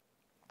is.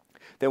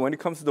 Then when it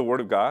comes to the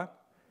Word of God,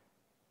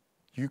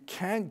 you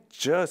can't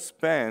just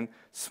spend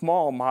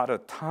small amount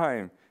of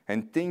time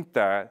and think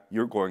that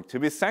you're going to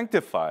be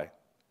sanctified.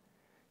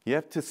 You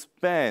have to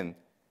spend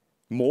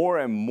more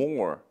and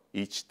more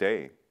each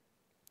day.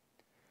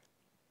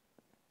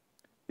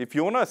 If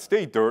you want to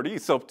stay dirty,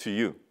 it's up to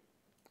you.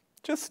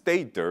 Just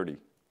stay dirty.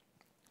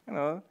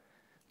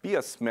 Be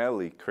a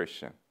smelly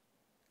Christian.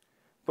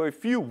 But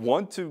if you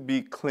want to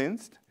be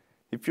cleansed,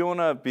 if you want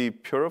to be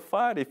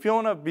purified, if you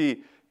want to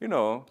be,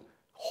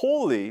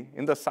 holy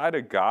in the sight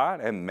of God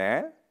and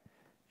man,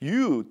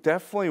 you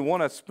definitely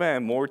want to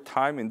spend more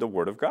time in the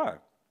Word of God.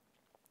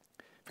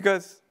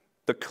 Because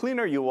the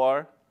cleaner you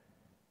are,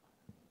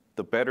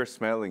 the better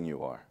smelling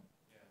you are.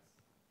 Yes.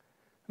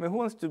 I mean, who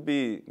wants to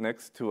be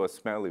next to a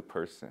smelly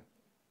person?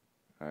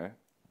 Right?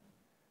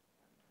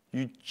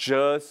 You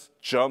just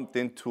jumped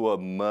into a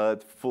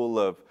mud full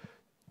of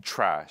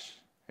trash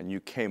and you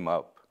came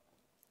up.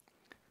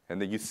 And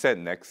then you sat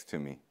next to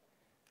me.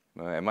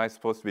 Am I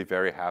supposed to be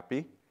very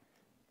happy?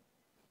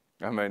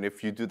 I mean,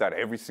 if you do that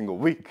every single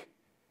week,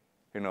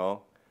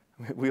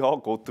 we all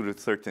go through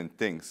certain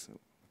things.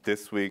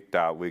 This week,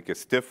 that week,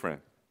 it's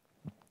different.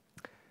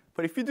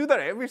 But if you do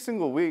that every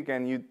single week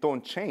and you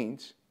don't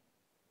change,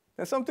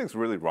 then something's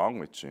really wrong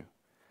with you.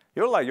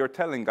 You're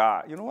telling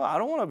God, you know what, I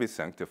don't want to be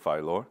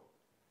sanctified, Lord.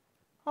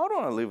 I don't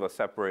want to live a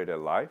separated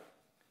life.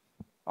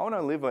 I want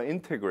to live an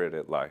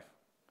integrated life.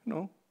 I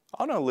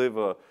want to live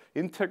an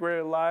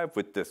integrated life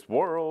with this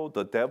world,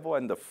 the devil,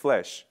 and the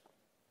flesh.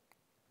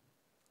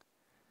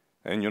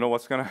 And you know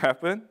what's going to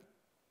happen?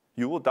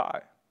 You will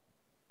die.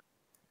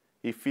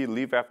 If you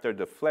live after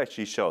the flesh,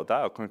 you shall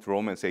die, according to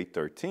Romans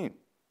 8:13.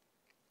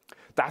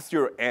 That's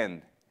your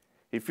end.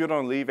 If you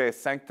don't live a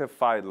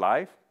sanctified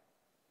life,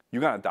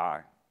 you're going to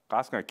die.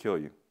 God's going to kill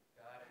you,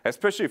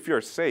 especially if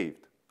you're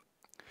saved.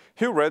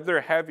 He'd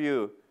rather have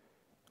you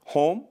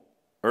home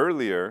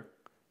earlier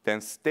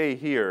than stay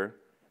here,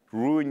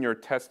 ruin your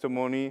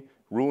testimony,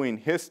 ruin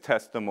his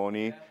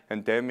testimony,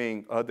 and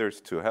damning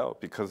others to hell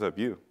because of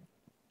you.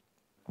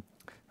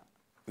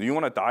 You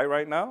want to die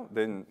right now?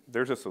 Then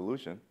there's a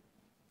solution.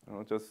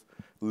 Just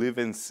live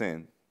in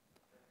sin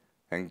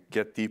and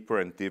get deeper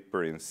and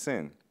deeper in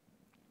sin.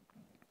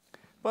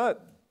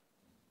 But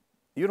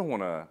you don't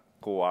want to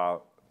go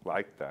out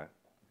like that.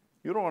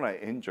 You don't want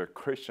to end your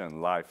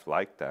Christian life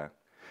like that.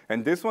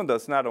 And this one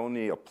does not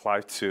only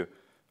apply to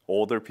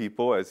older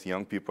people, as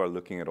young people are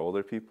looking at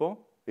older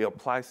people. It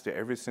applies to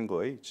every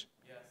single age.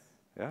 Yes.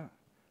 Yeah.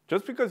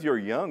 Just because you're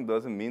young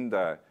doesn't mean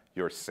that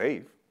you're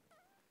safe,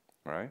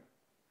 right?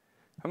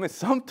 I mean,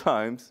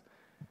 sometimes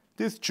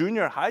these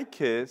junior high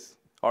kids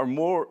are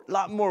a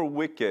lot more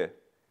wicked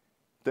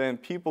than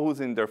people who's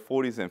in their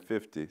 40s and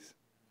 50s.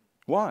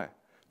 Why?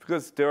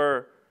 Because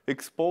they're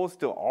exposed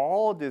to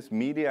all this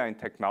media and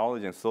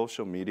technology and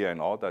social media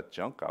and all that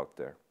junk out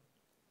there.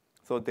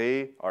 So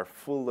they are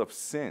full of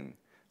sin.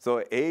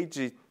 So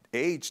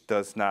age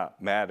does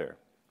not matter.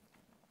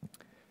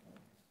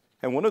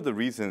 And one of the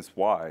reasons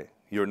why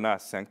you're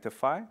not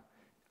sanctified,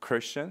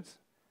 Christians,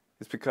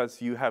 is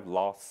because you have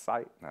lost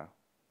sight now.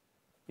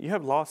 You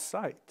have lost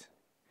sight.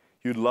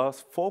 You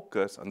lost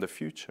focus on the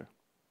future.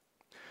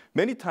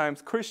 Many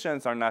times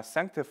Christians are not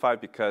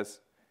sanctified because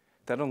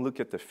they don't look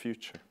at the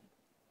future.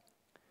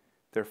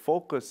 Their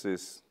focus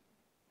is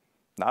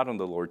not on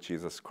the Lord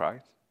Jesus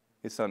Christ.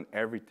 It's on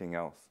everything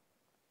else.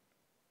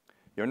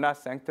 You're not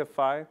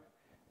sanctified.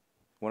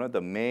 One of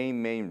the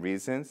main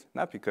reasons,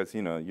 not because,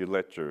 you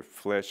let your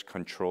flesh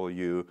control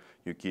you,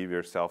 you give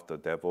yourself the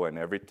devil and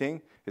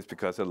everything, is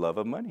because of love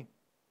of money.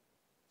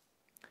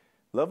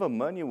 Love of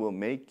money will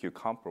make you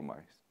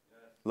compromise. Yes.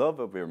 Love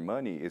of your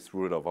money is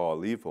root of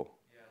all evil.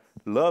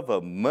 Yes. Love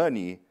of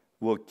money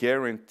will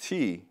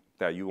guarantee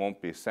that you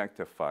won't be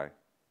sanctified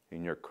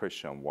in your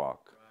Christian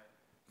walk. Right.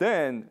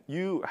 Then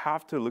you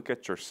have to look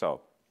at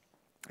yourself.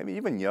 I mean,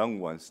 even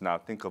young ones now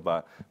think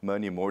about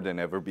money more than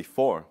ever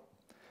before.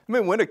 I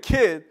mean, when a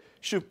kid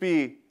should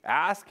be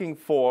asking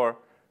for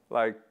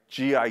like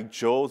G.I.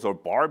 Joes or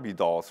Barbie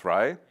dolls,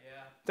 right?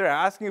 Yeah. They're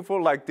asking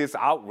for like this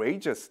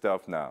outrageous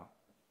stuff now.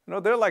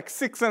 They're like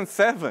 6 and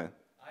 7. iPad.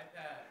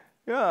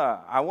 Yeah,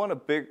 I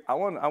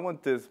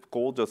want this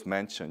gorgeous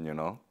mansion,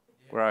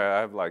 where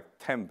I have like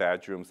 10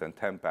 bedrooms and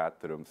 10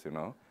 bathrooms,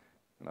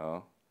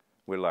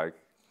 with like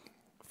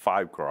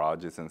 5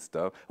 garages and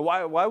stuff.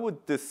 Why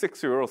would this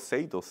 6-year-old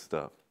say those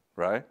stuff,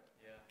 right?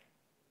 Yeah.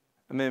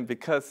 I mean,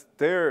 because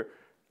their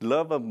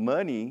love of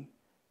money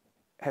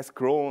has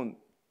grown,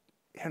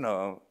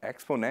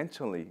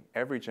 exponentially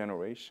every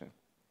generation.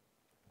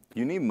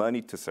 You need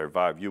money to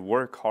survive. You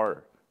work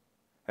hard.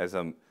 As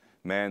a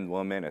man,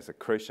 woman, as a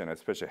Christian,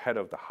 especially head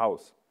of the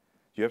house,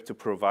 you have to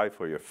provide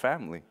for your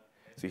family.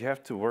 So you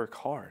have to work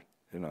hard,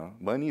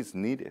 Money is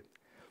needed.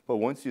 But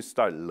once you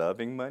start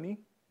loving money,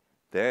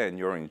 then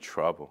you're in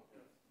trouble.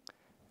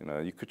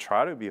 You could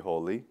try to be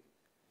holy,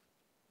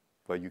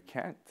 but you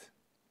can't.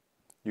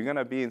 You're going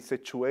to be in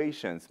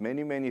situations,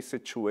 many, many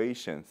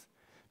situations,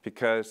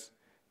 because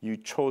you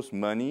chose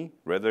money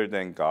rather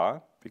than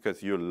God,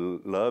 because your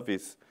love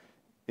is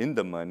in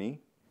the money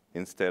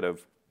instead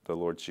of the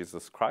Lord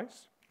Jesus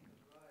Christ.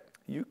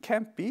 You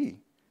can't be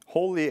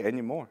holy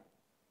anymore.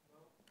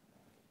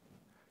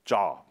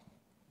 Job,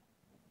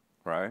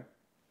 right?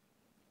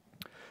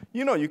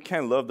 You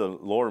can't love the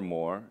Lord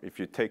more if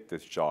you take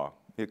this job.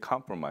 It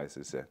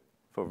compromises it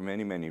for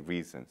many, many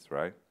reasons,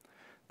 right?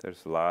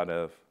 There's a lot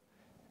of,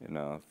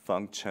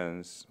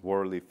 functions,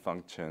 worldly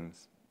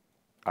functions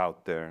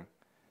out there.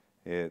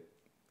 It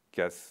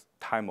gets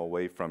time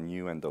away from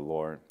you and the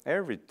Lord,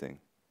 everything.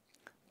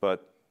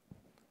 But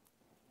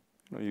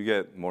you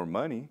get more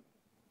money.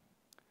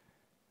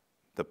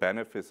 The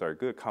benefits are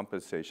good,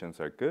 compensations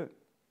are good.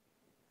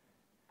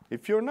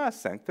 If you're not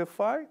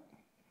sanctified,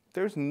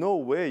 there's no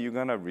way you're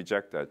going to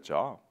reject that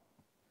job.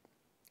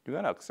 You're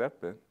going to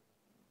accept it.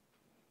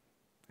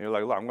 You're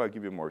like, I'm going to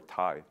give you more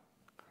tithe.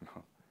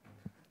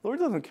 Lord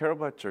doesn't care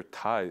about your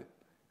tithe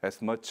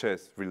as much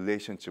as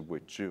relationship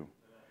with you.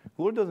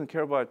 Lord doesn't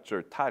care about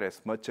your tithe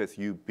as much as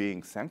you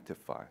being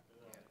sanctified.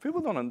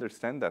 People don't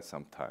understand that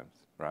sometimes,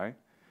 right?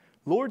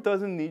 Lord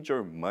doesn't need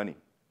your money.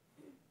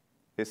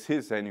 It's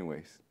His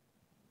anyways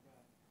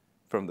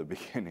from the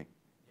beginning,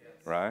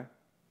 right?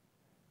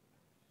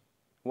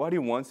 What He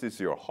wants is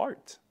your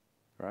heart,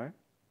 right?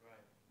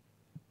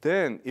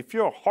 Then if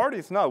your heart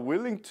is not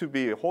willing to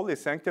be wholly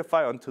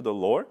sanctified unto the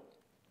Lord,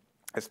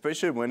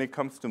 especially when it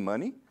comes to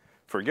money,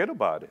 forget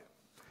about it.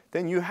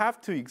 Then you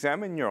have to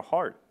examine your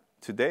heart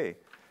today.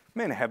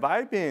 Man, have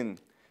I been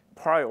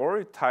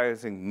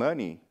prioritizing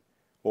money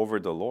over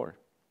the Lord?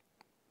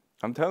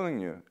 I'm telling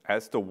you,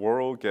 as the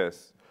world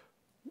gets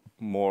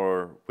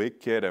more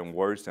wicked and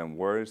worse, the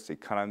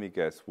economy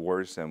gets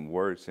worse and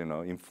worse,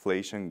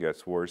 inflation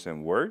gets worse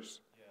and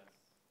worse,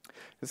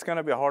 it's going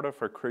to be harder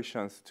for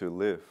Christians to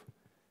live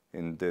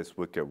in this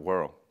wicked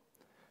world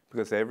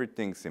because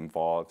everything's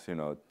involved,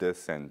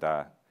 this and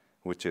that,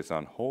 which is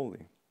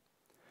unholy.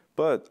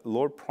 But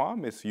Lord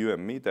promised you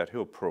and me that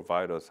He'll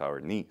provide us our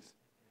needs.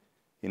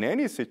 In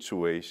any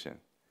situation,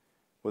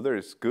 whether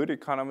it's good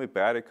economy,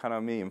 bad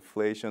economy,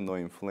 inflation, no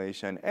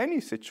inflation, any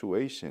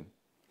situation,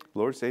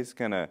 Lord says He's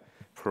going to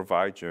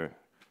provide your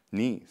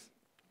needs.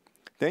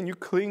 Then you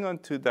cling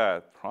onto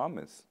that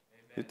promise.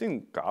 Amen. You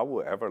think God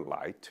will ever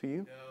lie to you?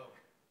 No.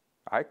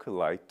 I could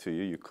lie to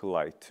you, you could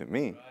lie to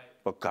me, right.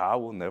 But God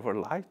will never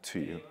lie to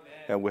you. Amen.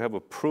 And we have a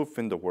proof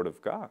in the Word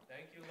of God.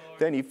 Thank you, Lord.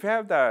 Then if you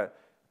have that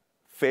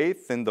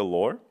faith in the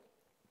Lord,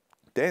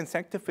 then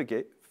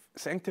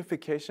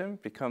sanctification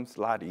becomes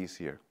a lot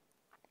easier.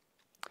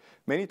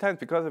 Many times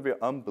because of your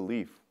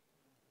unbelief,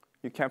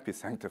 you can't be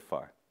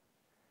sanctified.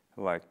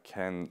 Like,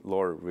 can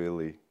Lord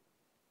really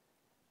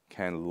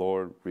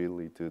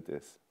do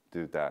this,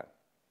 do that?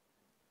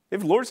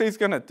 If Lord says He's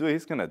going to do it,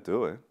 He's going to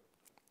do it.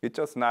 It's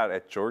just not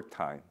at your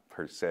time,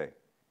 per se.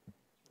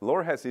 The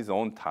Lord has His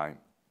own time,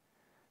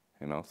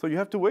 So you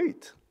have to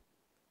wait.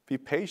 Be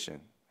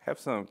patient. Have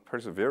some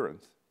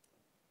perseverance,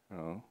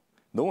 No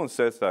one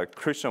says that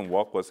Christian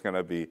walk was going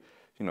to be,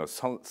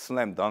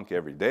 slam dunk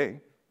every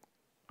day,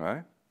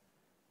 right?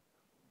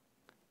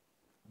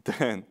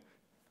 Then,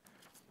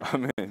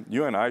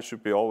 you and I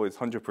should be always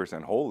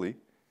 100% holy.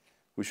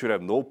 We should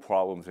have no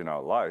problems in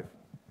our life.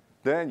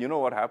 Then, you know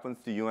what happens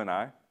to you and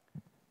I?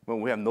 When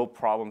we have no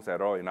problems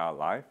at all in our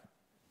life,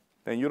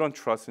 then you don't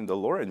trust in the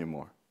Lord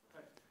anymore.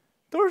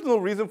 There's no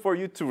reason for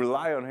you to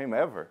rely on Him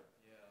ever.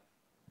 Yeah.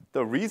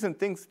 The reason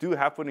things do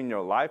happen in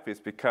your life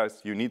is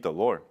because you need the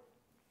Lord.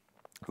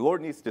 The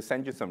Lord needs to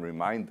send you some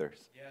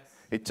reminders. Yes.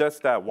 It's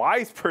just that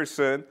wise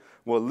person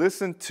will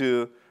listen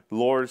to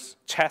Lord's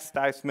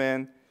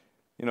chastisement,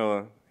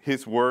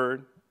 His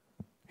word,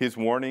 His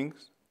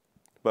warnings.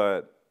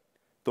 But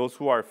those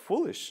who are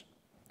foolish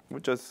will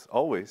just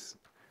always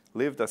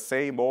live the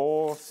same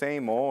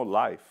old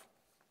life.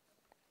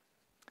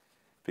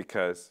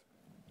 Because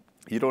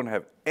you don't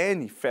have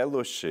any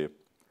fellowship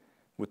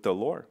with the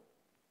Lord.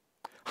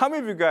 How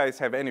many of you guys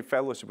have any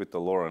fellowship with the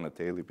Lord on a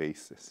daily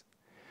basis?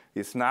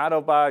 It's not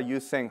about you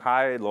saying,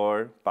 hi,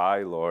 Lord,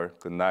 bye, Lord,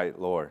 good night,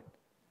 Lord.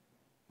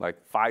 Like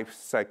 5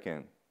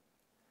 seconds.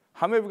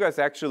 How many of you guys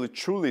actually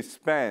truly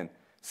spend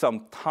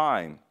some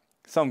time,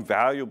 some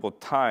valuable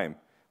time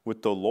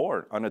with the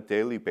Lord on a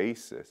daily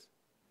basis?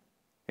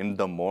 In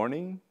the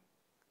morning,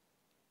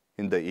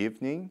 in the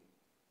evening,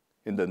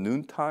 in the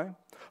noontime?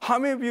 How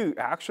many of you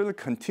actually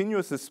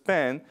continuously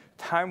spend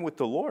time with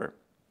the Lord?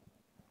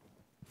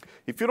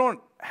 If you don't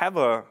have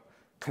a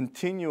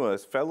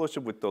continuous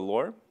fellowship with the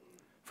Lord,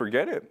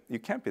 forget it. You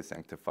can't be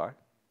sanctified.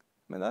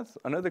 That's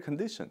another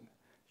condition.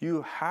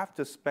 You have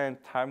to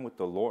spend time with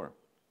the Lord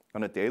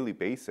on a daily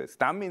basis.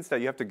 That means that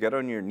you have to get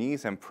on your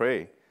knees and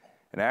pray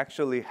and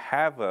actually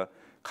have a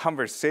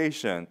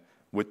conversation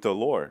with the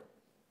Lord.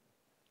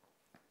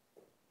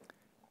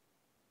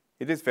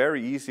 It is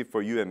very easy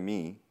for you and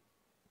me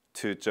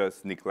to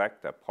just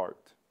neglect that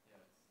part.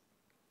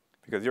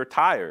 Because you're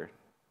tired.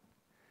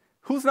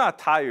 Who's not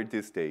tired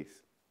these days,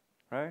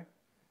 right?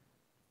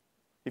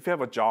 If you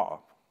have a job,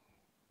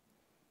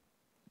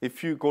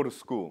 if you go to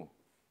school,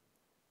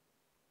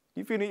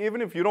 even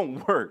if you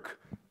don't work,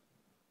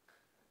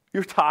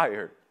 you're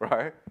tired,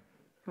 right?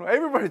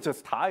 Everybody's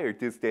just tired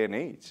this day and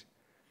age.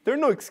 There are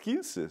no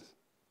excuses.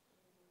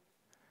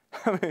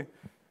 I mean,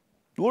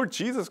 Lord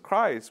Jesus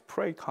Christ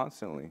prayed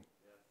constantly.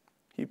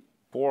 He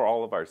bore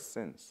all of our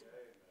sins.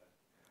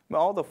 I mean,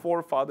 all the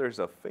forefathers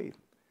of faith,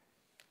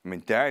 I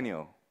mean,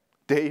 Daniel,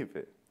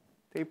 David,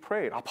 they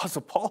prayed.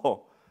 Apostle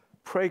Paul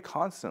prayed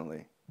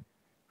constantly,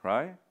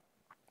 right?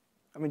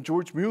 I mean,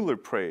 George Mueller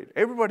prayed.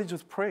 Everybody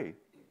just prayed.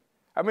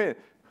 I mean,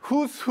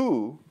 who's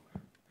who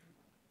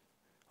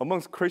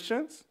amongst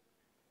Christians?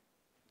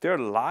 Their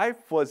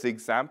life was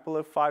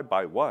exemplified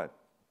by what?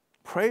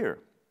 Prayer.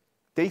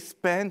 They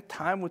spent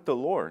time with the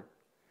Lord.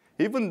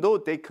 Even though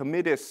they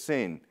committed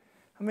sin.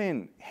 I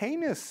mean,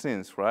 heinous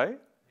sins, right?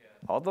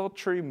 Yeah.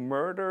 Adultery,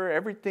 murder,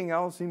 everything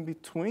else in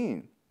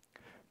between.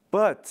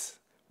 But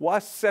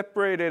what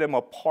separated them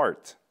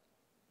apart?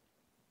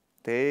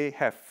 They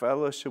have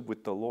fellowship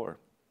with the Lord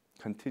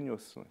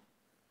continuously.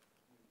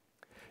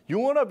 You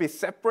want to be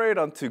separated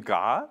unto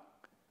God?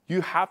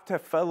 You have to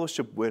have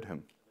fellowship with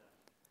Him.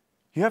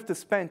 You have to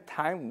spend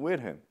time with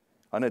Him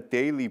on a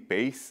daily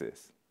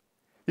basis.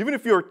 Even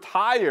if you're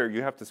tired,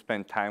 you have to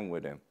spend time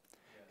with Him.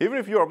 Even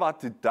if you're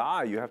about to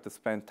die, you have to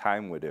spend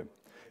time with Him.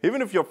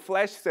 Even if your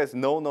flesh says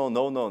no, no,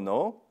 no, no,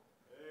 no,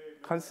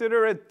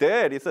 consider it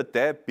dead. It's a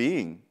dead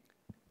being.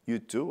 You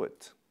do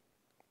it.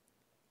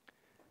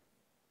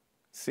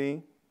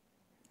 See,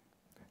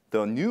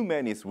 the new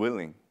man is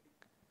willing.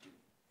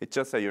 It's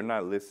just that you're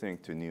not listening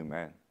to new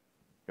man.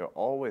 You're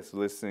always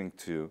listening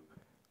to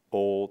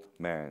old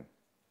man.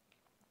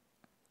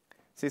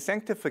 See,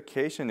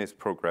 sanctification is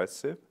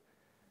progressive.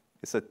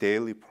 It's a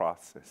daily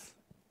process.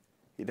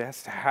 It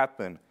has to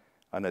happen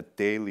on a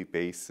daily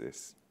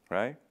basis,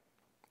 right?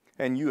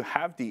 And you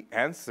have the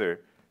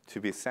answer to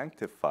be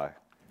sanctified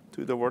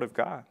through the Word of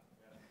God.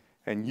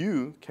 And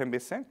you can be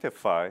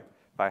sanctified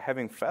by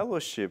having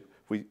fellowship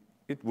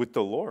with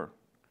the Lord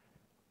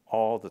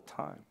all the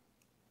time.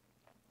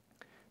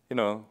 You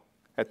know,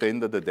 at the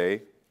end of the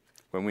day,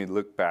 when we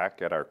look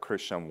back at our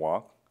Christian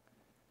walk,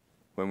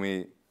 when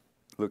we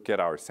look at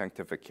our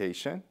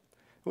sanctification,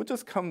 it will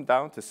just come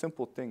down to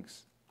simple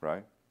things,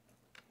 right?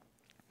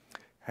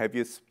 Have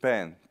you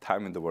spent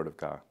time in the Word of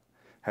God?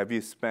 Have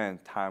you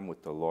spent time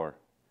with the Lord?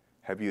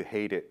 Have you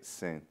hated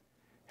sin?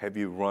 Have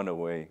you run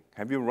away?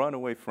 Have you run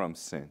away from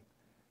sin?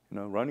 You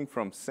know, running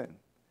from sin.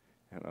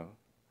 You know,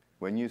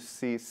 when you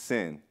see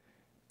sin,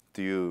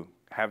 do you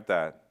have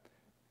that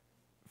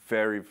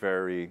very,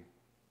 very,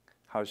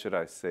 how should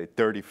I say,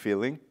 dirty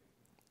feeling?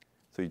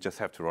 So you just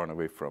have to run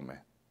away from it,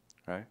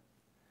 right?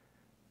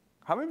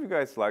 How many of you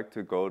guys like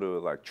to go to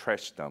like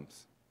trash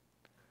dumps?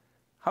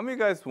 How many of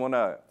you guys want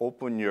to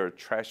open your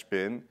trash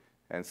bin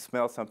and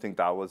smell something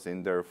that was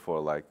in there for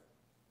like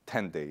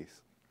 10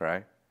 days,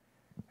 right?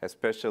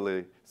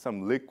 Especially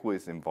some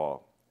liquids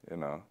involved, you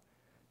know.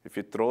 If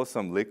you throw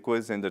some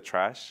liquids in the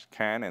trash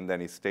can and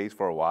then it stays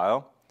for a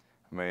while,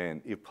 I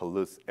mean, it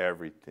pollutes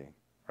everything,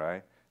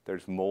 right?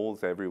 There's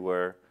molds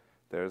everywhere.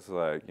 There's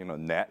like, you know,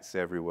 gnats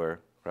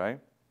everywhere, right?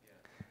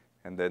 Yeah.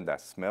 And then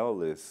that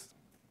smell is,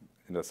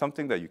 you know,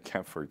 something that you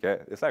can't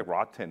forget. It's like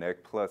rotten egg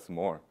plus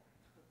more,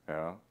 you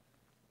know.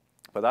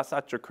 But that's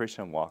not your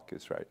Christian walk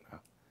is right now.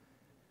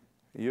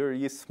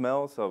 It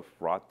smells of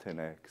rotten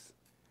eggs.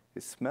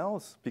 It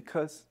smells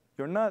because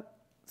you're not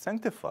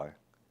sanctified.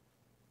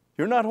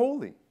 You're not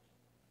holy.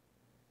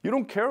 You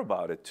don't care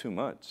about it too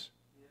much.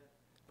 Yeah.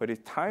 But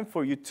it's time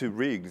for you to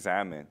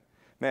re-examine.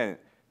 Man,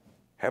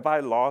 have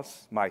I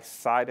lost my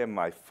sight and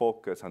my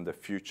focus on the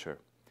future?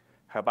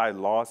 Have I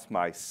lost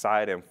my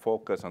sight and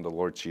focus on the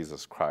Lord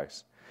Jesus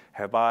Christ?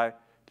 Have I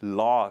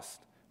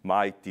lost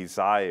my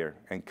desire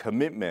and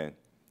commitment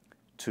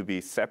to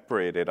be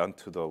separated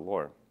unto the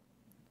Lord?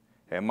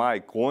 Am I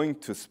going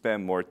to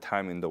spend more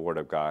time in the Word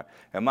of God?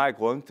 Am I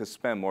going to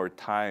spend more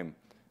time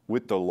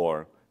with the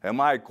Lord? Am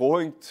I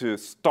going to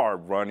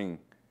start running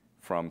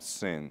from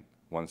sin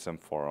once and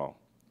for all?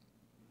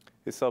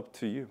 It's up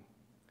to you.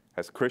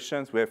 As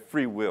Christians, we have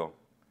free will.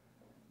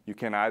 You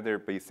can either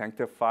be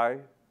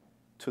sanctified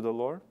to the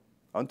Lord,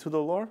 unto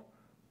the Lord,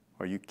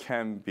 or you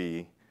can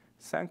be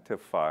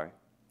sanctified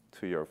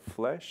to your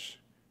flesh,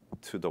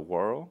 to the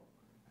world,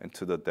 and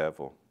to the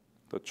devil.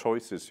 The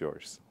choice is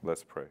yours.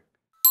 Let's pray.